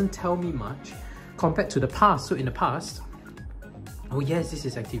just doesn't tell me much compared to the past. So in the past, oh yes, this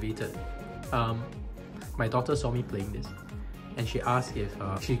is activated. My daughter saw me playing this and she asked if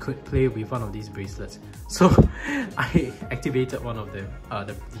she could play with one of these bracelets. So I activated one of them,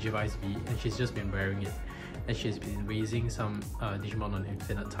 the Digivice V, and she's just been wearing it. And she's been raising some Digimon on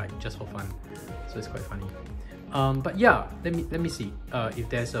Infinite type just for fun. So it's quite funny. But yeah, let me see if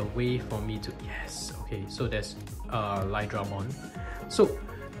there's a way for me to... Yes, okay, so there's Lydramon. So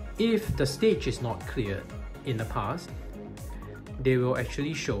if the stage is not cleared in the past, they will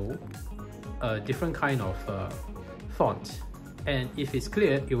actually show a different kind of font. And if it's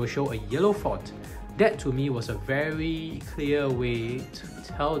cleared, it will show a yellow font. That to me was a very clear way to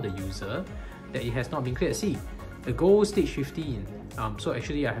tell the user that it has not been cleared. See, the gold stage 15. So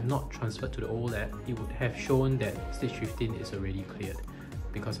actually I have not transferred to the old app. It would have shown that stage 15 is already cleared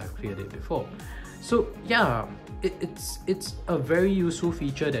because I've cleared it before. So yeah, it's a very useful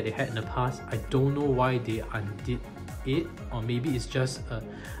feature that they had in the past. I don't know why they undid it, or maybe it's just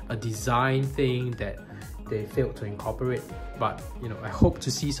a design thing that they failed to incorporate. But I hope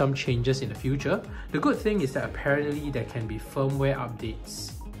to see some changes in the future. The good thing is that apparently there can be firmware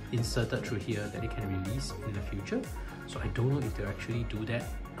updates inserted through here that they can release in the future. So I don't know if they'll actually do that.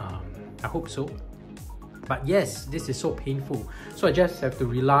 I hope so. But yes, this is so painful. So I just have to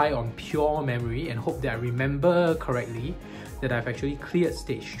rely on pure memory and hope that I remember correctly that I've actually cleared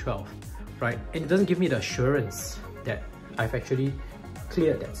stage 12, right? And it doesn't give me the assurance that I've actually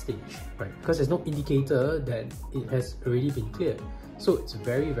cleared that stage, right? Because there's no indicator that it has already been cleared. So it's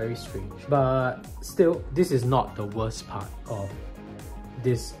very, very strange. But still, this is not the worst part of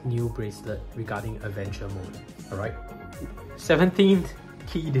this new bracelet regarding adventure mode. Alright? 17th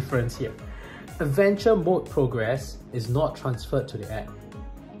key difference here. Adventure mode progress is not transferred to the app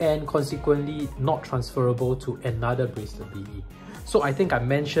and consequently not transferable to another bracelet BE. So I think I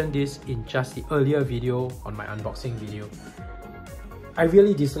mentioned this in just the earlier video on my unboxing video. I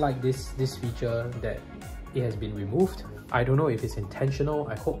really dislike this feature that it has been removed. I don't know if it's intentional,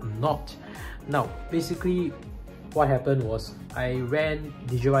 I hope not. Now, basically what happened was I ran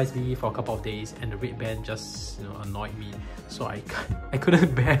Digivice V for a couple of days and the red band just annoyed me. So I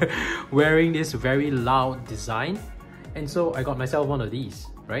couldn't bear wearing this very loud design. And so I got myself one of these,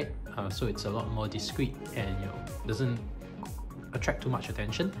 right? So it's a lot more discreet and doesn't attract too much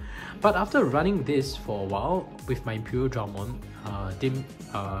attention. But after running this for a while with my Imperial Dramon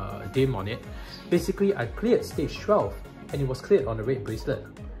dim on it, basically I cleared stage 12 and it was cleared on the red bracelet.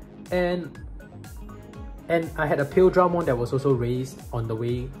 And I had a Pale Dramon that was also raised on the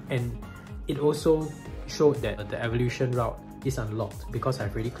way, and it also showed that the evolution route is unlocked. Because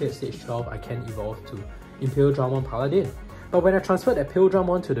I've already cleared stage 12, I can evolve to Imperial Dramon Paladin. But when I transferred that Pale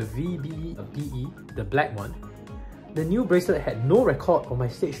Dramon to the BE, the black one, the new bracelet had no record of my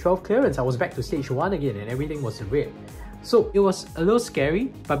stage 12 clearance. I was back to stage 1 again and everything was in red. So it was a little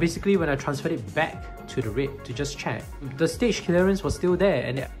scary, but basically when I transferred it back to the red to just check, the stage clearance was still there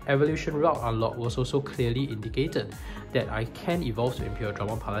and the evolution route unlock was also clearly indicated that I can evolve to Imperial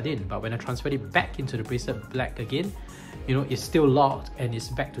Dramon Paladin. But when I transferred it back into the bracelet black again, it's still locked and it's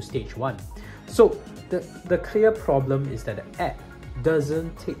back to stage 1. So the clear problem is that the app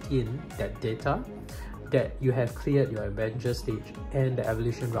doesn't take in that data that you have cleared your adventure stage and the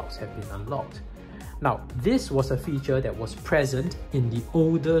evolution routes have been unlocked. Now, this was a feature that was present in the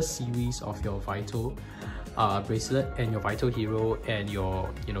older series of your Vital bracelet and your Vital Hero and your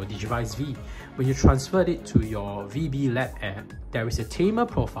Digivice V. When you transferred it to your VB Lab app, there is a tamer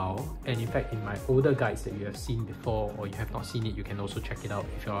profile, and in fact in my older guides that you have seen before or you have not seen it, you can also check it out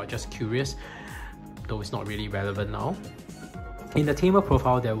if you are just curious, though it's not really relevant now. In the tamer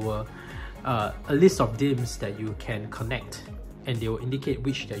profile, there were a list of DIMs that you can connect, and they will indicate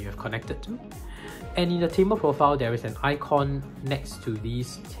which that you have connected to. And in the tamer profile, there is an icon next to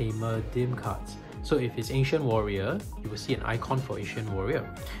these tamer DIM cards. So if it's Ancient Warrior, you will see an icon for Ancient Warrior.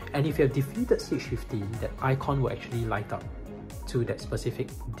 And if you have defeated stage 15, that icon will actually light up to that specific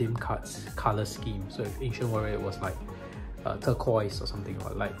DIM card's color scheme. So if Ancient Warrior was like turquoise or something,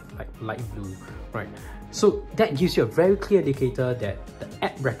 or like light blue, right? So that gives you a very clear indicator that the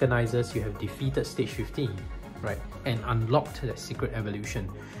app recognizes you have defeated stage 15, right? And unlocked that secret evolution.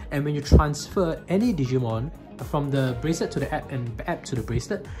 And when you transfer any Digimon from the bracelet to the app and app to the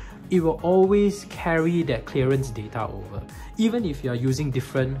bracelet, it will always carry that clearance data over, even if you are using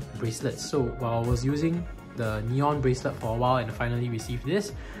different bracelets. So while I was using the Neon bracelet for a while and finally received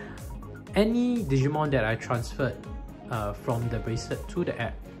this, any Digimon that I transferred from the bracelet to the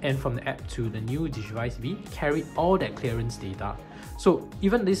app and from the app to the new Digivice V carried all that clearance data. So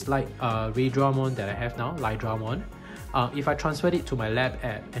even this Ray Dramon that I have now, Light Dramon, if I transferred it to my lab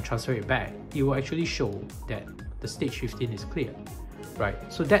app and transfer it back, it will actually show that the stage 15 is clear, right?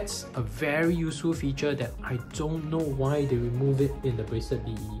 So that's a very useful feature that I don't know why they remove it in the Bracelet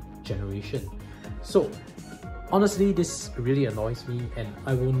BE generation. So honestly, this really annoys me and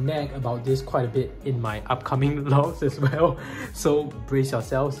I will nag about this quite a bit in my upcoming vlogs as well, so brace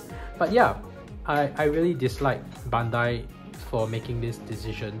yourselves. But yeah, I really dislike Bandai for making this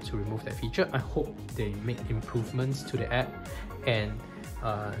decision to remove that feature. I hope they make improvements to the app and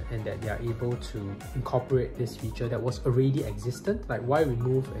that they are able to incorporate this feature that was already existent. Like, why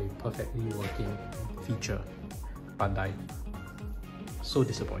remove a perfectly working feature, Bandai? So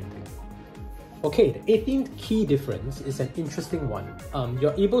disappointing. Okay, the 18th key difference is an interesting one.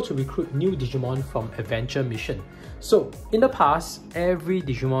 You're able to recruit new Digimon from Adventure Mission. So in the past, every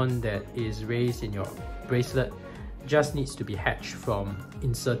Digimon that is raised in your bracelet just needs to be hatched from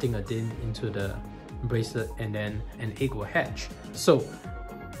inserting a DIM into the bracelet and then an egg will hatch. So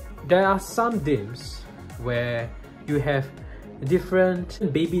there are some DIMs where you have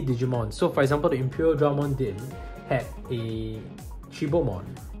different baby Digimon. So for example, the Imperial Dramon DIM had a Shibomon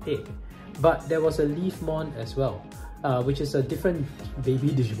egg, but there was a Leafmon as well, which is a different baby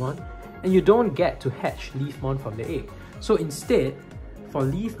Digimon, and you don't get to hatch Leafmon from the egg. So instead, for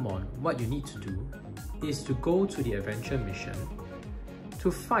Leafmon, what you need to do is to go to the adventure mission,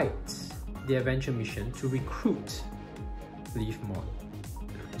 to fight the adventure mission to recruit Leafmon.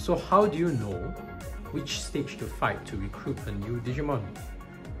 So how do you know which stage to fight to recruit a new Digimon?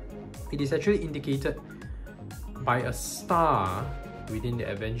 It is actually indicated by a star within the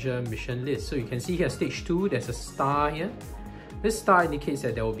adventure mission list. So you can see here, stage 2, there's a star here. This star indicates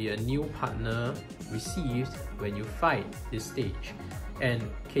that there will be a new partner received when you fight this stage. And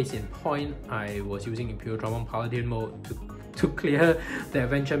case in point, I was using Imperial Dramon Paladin mode to clear the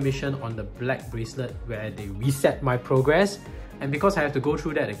adventure mission on the black bracelet where they reset my progress. And because I have to go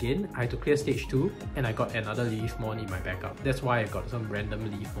through that again, I had to clear stage 2 and I got another Leafmon in my backup. That's why I got some random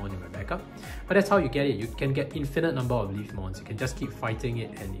Leafmon in my backup. But that's how you get it. You can get infinite number of Leafmons. You can just keep fighting it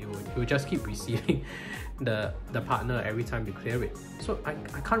and it will just keep receiving the partner every time you clear it. So I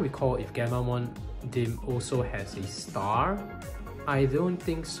can't recall if Gamamon dim also has a star. I don't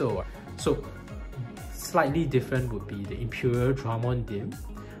think so. So slightly different would be the Imperial Dramon dim,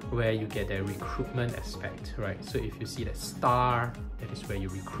 where you get a recruitment aspect, right? So if you see that star, that is where you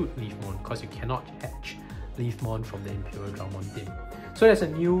recruit Leafmon, because you cannot hatch Leafmon from the Imperial Dramon dim. So there's a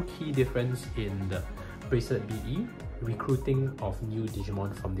new key difference in the Bracelet BE, recruiting of new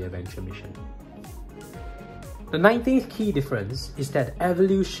Digimon from the adventure mission. The 19th key difference is that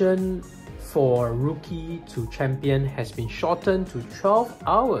evolution for Rookie to Champion has been shortened to 12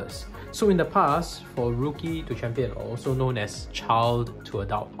 hours. So in the past, for Rookie to Champion, also known as Child to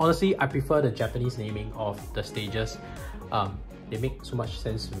Adult, honestly, I prefer the Japanese naming of the stages. They make so much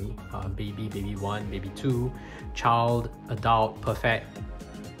sense to me. Baby, Baby 1, Baby 2, Child, Adult, Perfect,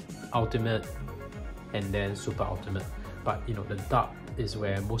 Ultimate, and then Super Ultimate. But you know, the dark is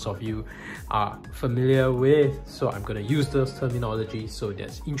where most of you are familiar with, so I'm gonna use those terminology. So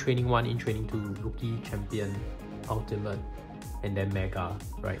there's in training 1, in training 2, Rookie, Champion, Ultimate, and then Mega,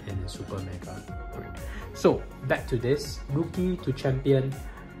 right? And then Super Mega. Right. So back to this, Rookie to Champion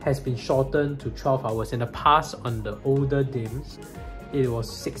has been shortened to 12 hours. In the past, on the older DIMs, it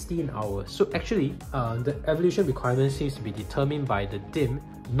was 16 hours. So actually, the evolution requirement seems to be determined by the DIM,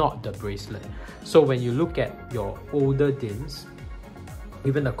 not the bracelet. So when you look at your older DIMs,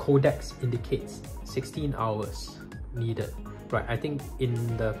 even the codex indicates 16 hours needed. Right, I think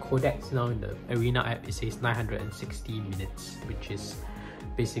in the codex now, in the Arena app, it says 960 minutes, which is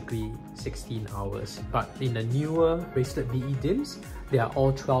basically 16 hours. But in the newer Bracelet BE DIMs, they are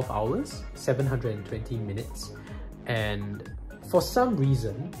all 12 hours, 720 minutes. And for some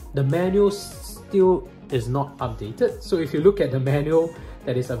reason, the manual still is not updated. So if you look at the manual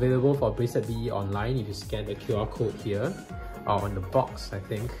that is available for Bracelet BE online, if you scan the QR code here, on the box, I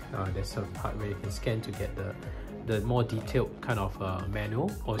think, there's some part where you can scan to get the more detailed kind of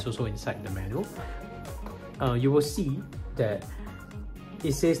manual, or it's also inside the manual. You will see that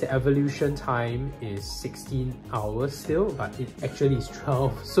it says the evolution time is 16 hours still, but it actually is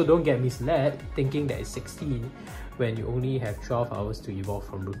 12. So don't get misled thinking that it's 16 when you only have 12 hours to evolve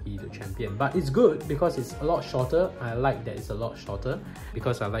from Rookie to Champion. But it's good because it's a lot shorter. I like that it's a lot shorter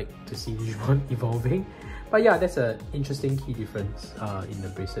because I like to see Digimon evolving. But yeah, that's an interesting key difference in the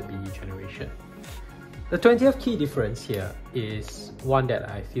Bracelet BE generation. The 20th key difference here is one that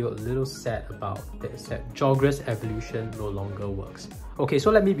I feel a little sad about, that is that Jogress evolution no longer works. Okay,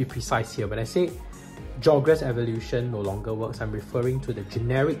 so let me be precise here. When I say Jogress evolution no longer works, I'm referring to the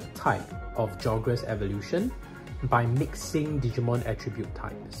generic type of Jogress evolution by mixing Digimon attribute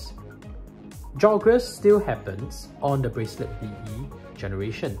types. Jogress still happens on the Bracelet BE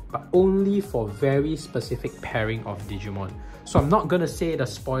generation, but only for very specific pairing of Digimon. So I'm not gonna say the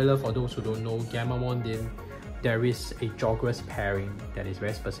spoiler for those who don't know, Gamamon dim, there is a Jogress pairing that is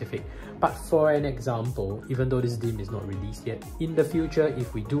very specific. But for an example, even though this dim is not released yet, in the future,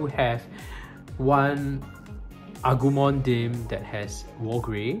 if we do have one Agumon dim that has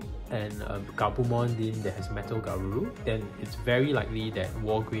Wargrey and a Gabumon dim that has Metal Garuru, then it's very likely that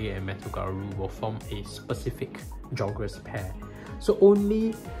Wargrey and Metal Garuru will form a specific Jogress pair. So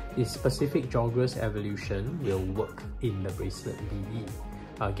only the specific Jogress evolution will work in the Bracelet BE.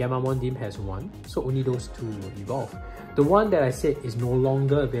 Gamamon dim has one, so only those two will evolve. The one that I said is no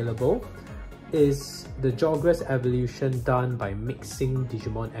longer available is the Jogress evolution done by mixing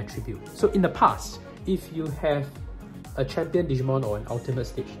Digimon attributes. So in the past, if you have a champion Digimon or an ultimate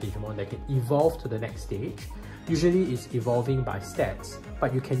stage Digimon that can evolve to the next stage, usually it's evolving by stats,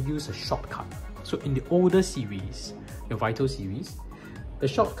 but you can use a shortcut. So in the older series, your Vital series, the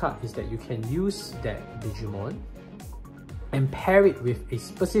shortcut is that you can use that Digimon and pair it with a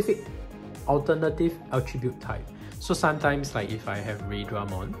specific alternative attribute type. So sometimes, like if I have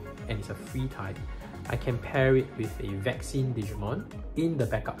Raydramon and it's a free type, I can pair it with a Vaccine Digimon in the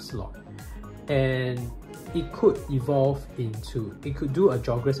backup slot. And it could evolve into, it could do a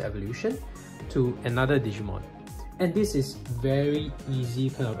Jogress evolution to another Digimon. And this is very easy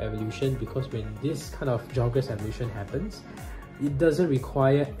kind of evolution because when this kind of Jogress evolution happens, it doesn't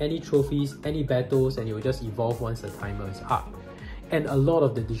require any trophies, any battles, and it will just evolve once the timer is up. And a lot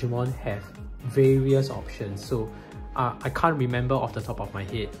of the Digimon have various options. So I can't remember off the top of my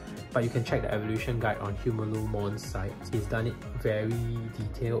head, but you can check the evolution guide on Mon's site. He's done it very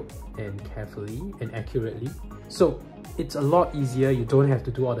detailed and carefully and accurately. So it's a lot easier. You don't have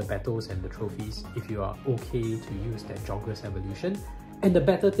to do all the battles and the trophies if you are okay to use that Jogras evolution. And the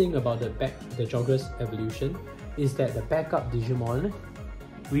better thing about the Jogras evolution is that the backup Digimon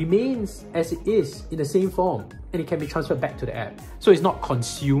remains as it is in the same form, and it can be transferred back to the app. So it's not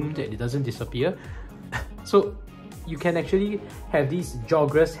consumed and it doesn't disappear. So you can actually have these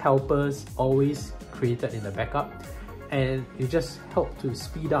Jogras helpers always created in the backup, and it just help to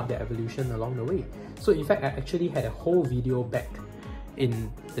speed up the evolution along the way. So in fact, I actually had a whole video back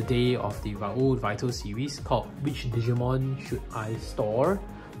in the day of the old Vital series called Which Digimon Should I Store?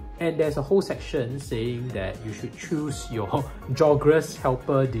 And there's a whole section saying that you should choose your Jogras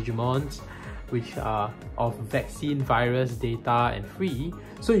helper Digimons, which are of vaccine, virus, data, and free,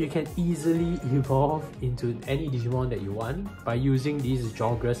 so you can easily evolve into any Digimon that you want by using these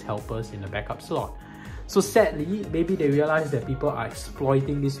Jogras helpers in the backup slot. So sadly, maybe they realize that people are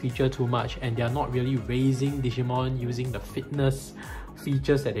exploiting this feature too much and they're not really raising Digimon using the fitness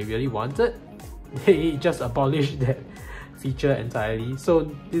features that they really wanted. They just abolished that feature entirely.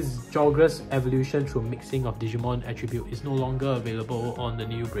 So this Jogras evolution through mixing of Digimon attribute is no longer available on the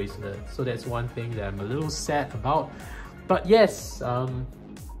new bracelet. So that's one thing that I'm a little sad about. But yes,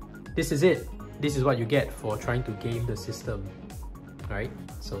 this is it. This is what you get for trying to game the system, right?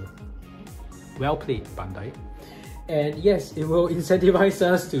 So well played, Bandai. And yes, it will incentivize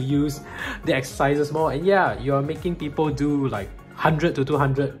us to use the exercises more. And yeah, you're making people do like 100 to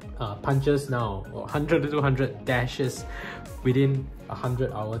 200 punches now, or 100 to 200 dashes within a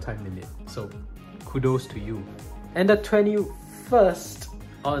 100-hour time limit. So kudos to you. And the 21st,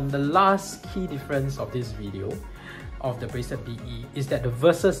 on the last key difference of this video of the Bracelet BE, is that the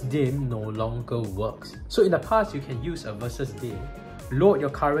versus dim no longer works. So in the past, you can use a versus dim, load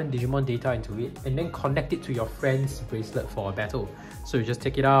your current Digimon data into it, and then connect it to your friend's bracelet for a battle. So you just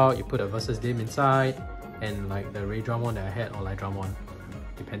take it out, you put a versus dim inside, and like the Ray Dramon that I had, or like Dramon,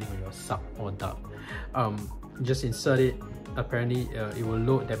 depending on your sub or dub, just insert it. Apparently it will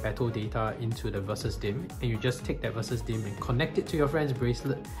load that battle data into the versus dim, and you just take that versus dim and connect it to your friend's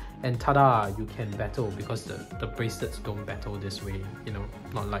bracelet, and tada, you can battle, because the bracelets don't battle this way, you know,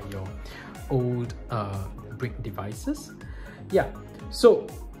 not like your old brick devices. Yeah, so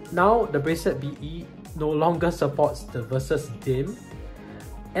now the Bracelet BE no longer supports the versus dim,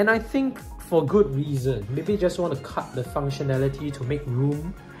 and I think for good reason. Maybe just want to cut the functionality to make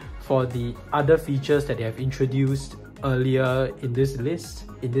room for the other features that they have introduced earlier in this list,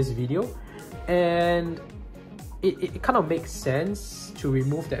 in this video. And it kind of makes sense to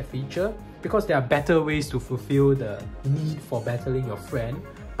remove that feature, because there are better ways to fulfill the need for battling your friend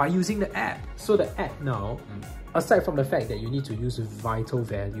by using the app. So the app now, aside from the fact that you need to use vital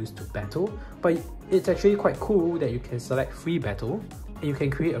values to battle, but it's actually quite cool that you can select free battle and you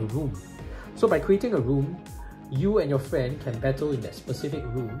can create a room. So by creating a room, you and your friend can battle in that specific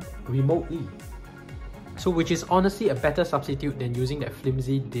room remotely. So which is honestly a better substitute than using that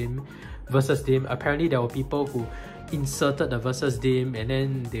flimsy dim versus dim. Apparently there were people who inserted the versus dim, and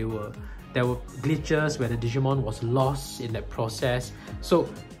then there were glitches where the Digimon was lost in that process. So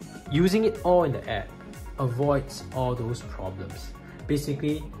using it all in the app avoids all those problems.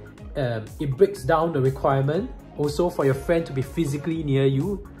 Basically, it breaks down the requirement also for your friend to be physically near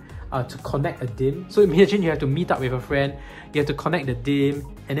you to connect a dim. So imagine you have to meet up with a friend, you have to connect the dim,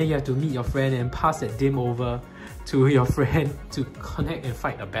 and then you have to meet your friend and pass that dim over to your friend to connect and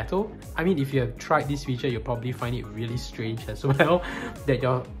fight a battle. I mean, if you have tried this feature, you'll probably find it really strange as well, that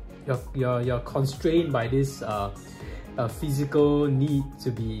you're constrained by this physical need to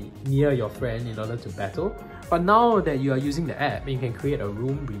be near your friend in order to battle. But now that you are using the app and you can create a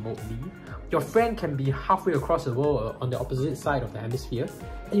room remotely, your friend can be halfway across the world on the opposite side of the hemisphere,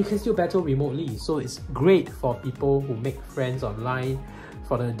 and you can still battle remotely. So it's great for people who make friends online,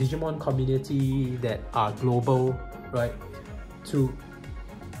 for the Digimon community that are global, right? To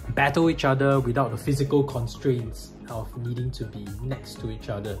battle each other without the physical constraints of needing to be next to each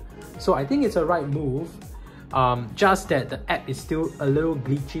other. So I think it's a right move. Just that the app is still a little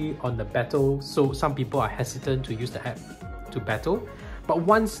glitchy on the battle, so some people are hesitant to use the app to battle. But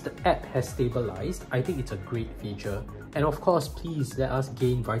once the app has stabilized, I think it's a great feature. And of course, please let us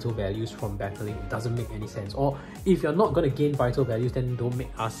gain vital values from battling. It doesn't make any sense. Or if you're not going to gain vital values, then don't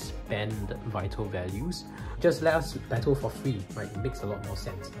make us spend vital values. Just let us battle for free, right? It makes a lot more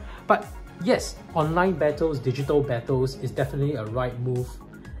sense. But yes, online battles, digital battles is definitely a right move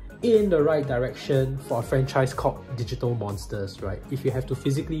in the right direction for a franchise called Digital Monsters, right? If you have to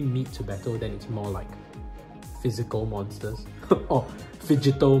physically meet to battle, then it's more like physical monsters or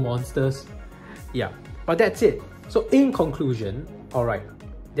digital monsters. Yeah, but that's it. So in conclusion, alright,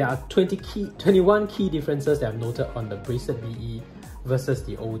 there are 21 key differences that I've noted on the Bracelet BE versus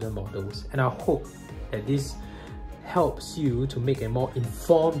the older models, and I hope that this helps you to make a more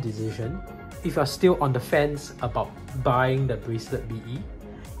informed decision if you're still on the fence about buying the Bracelet BE.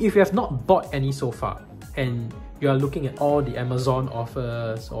 If you have not bought any so far and you are looking at all the Amazon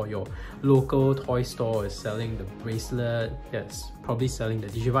offers, or your local toy store is selling the bracelet that's probably selling the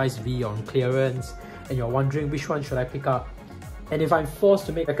Digivice V on clearance, and you're wondering which one should I pick up, and if I'm forced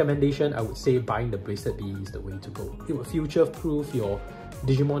to make a recommendation, I would say buying the Bracelet BE is the way to go. It will future-proof your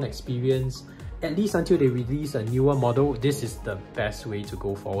Digimon experience. At least until they release a newer model, this is the best way to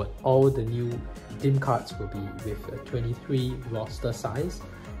go forward. All the new DIM cards will be with a 23 roster size,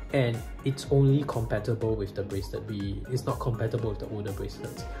 and it's only compatible with the Bracelet BE. It's not compatible with the older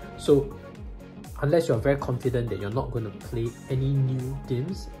bracelets. So unless you're very confident that you're not going to play any new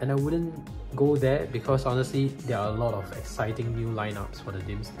DIMs, and I wouldn't go there, because honestly there are a lot of exciting new lineups for the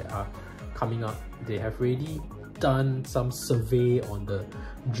DIMs that are coming up. They have already done some survey on the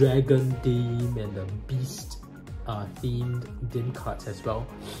Dragon DIM and the Beast themed DIM cards as well.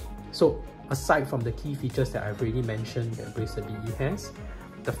 So aside from the key features that I've already mentioned that Bracelet BE has,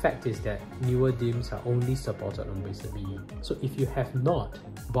 the fact is that newer DIMs are only supported on Bracelet BE. So if you have not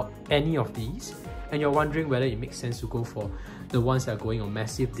bought any of these and you're wondering whether it makes sense to go for the ones that are going on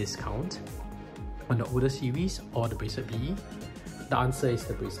massive discount on the older series or the Bracelet BE, the answer is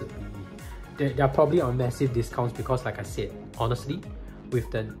the Bracelet BE. They're probably on massive discounts because, like I said, honestly, with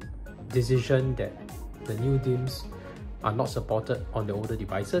the decision that the new DIMs are not supported on the older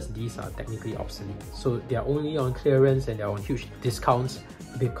devices, these are technically obsolete. So they are only on clearance and they are on huge discounts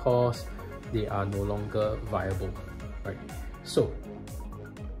because they are no longer viable, right? So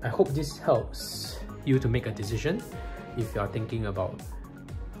I hope this helps you to make a decision if you are thinking about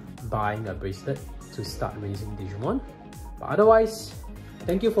buying a bracelet to start raising Digimon. But otherwise,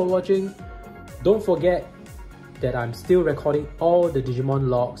 thank you for watching. Don't forget that I'm still recording all the Digimon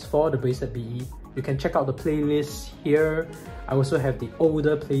logs for the Bracelet BE. You can check out the playlist here. I also have the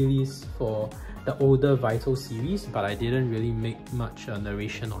older playlist for the older Vital series, but I didn't really make much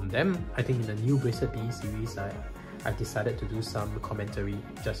narration on them. I think in the new Bracelet BE series, I've decided to do some commentary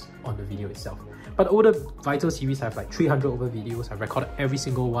just on the video itself. But the older Vital series, I have like 300 over videos. I've recorded every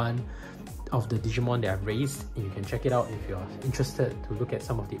single one of the Digimon that I've raised, and you can check it out if you're interested to look at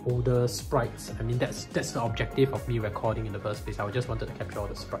some of the older sprites. I mean, that's the objective of me recording in the first place. I just wanted to capture all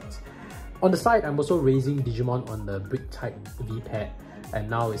the sprites. On the side, I'm also raising Digimon on the brick type V-pad, and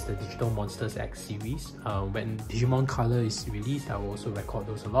now it's the Digital Monsters X series. When Digimon Color is released, I will also record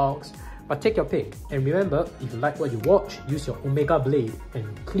those logs. But take your pick, and remember, if you like what you watch, use your Omega Blade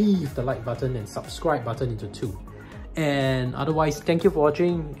and cleave the like button and subscribe button into two. And otherwise, thank you for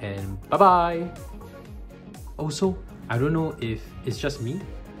watching, and bye bye. Also, I don't know if it's just me,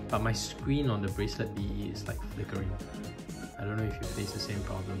 but my screen on the Bracelet BE is like flickering. I don't know if you face the same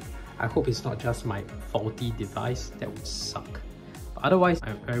problem. I hope it's not just my faulty device. That would suck. But otherwise,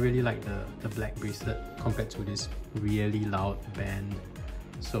 I really like the black bracelet compared to this really loud band.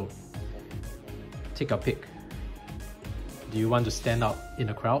 So take a pick. Do you want to stand out in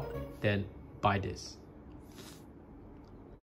a crowd? Then buy this.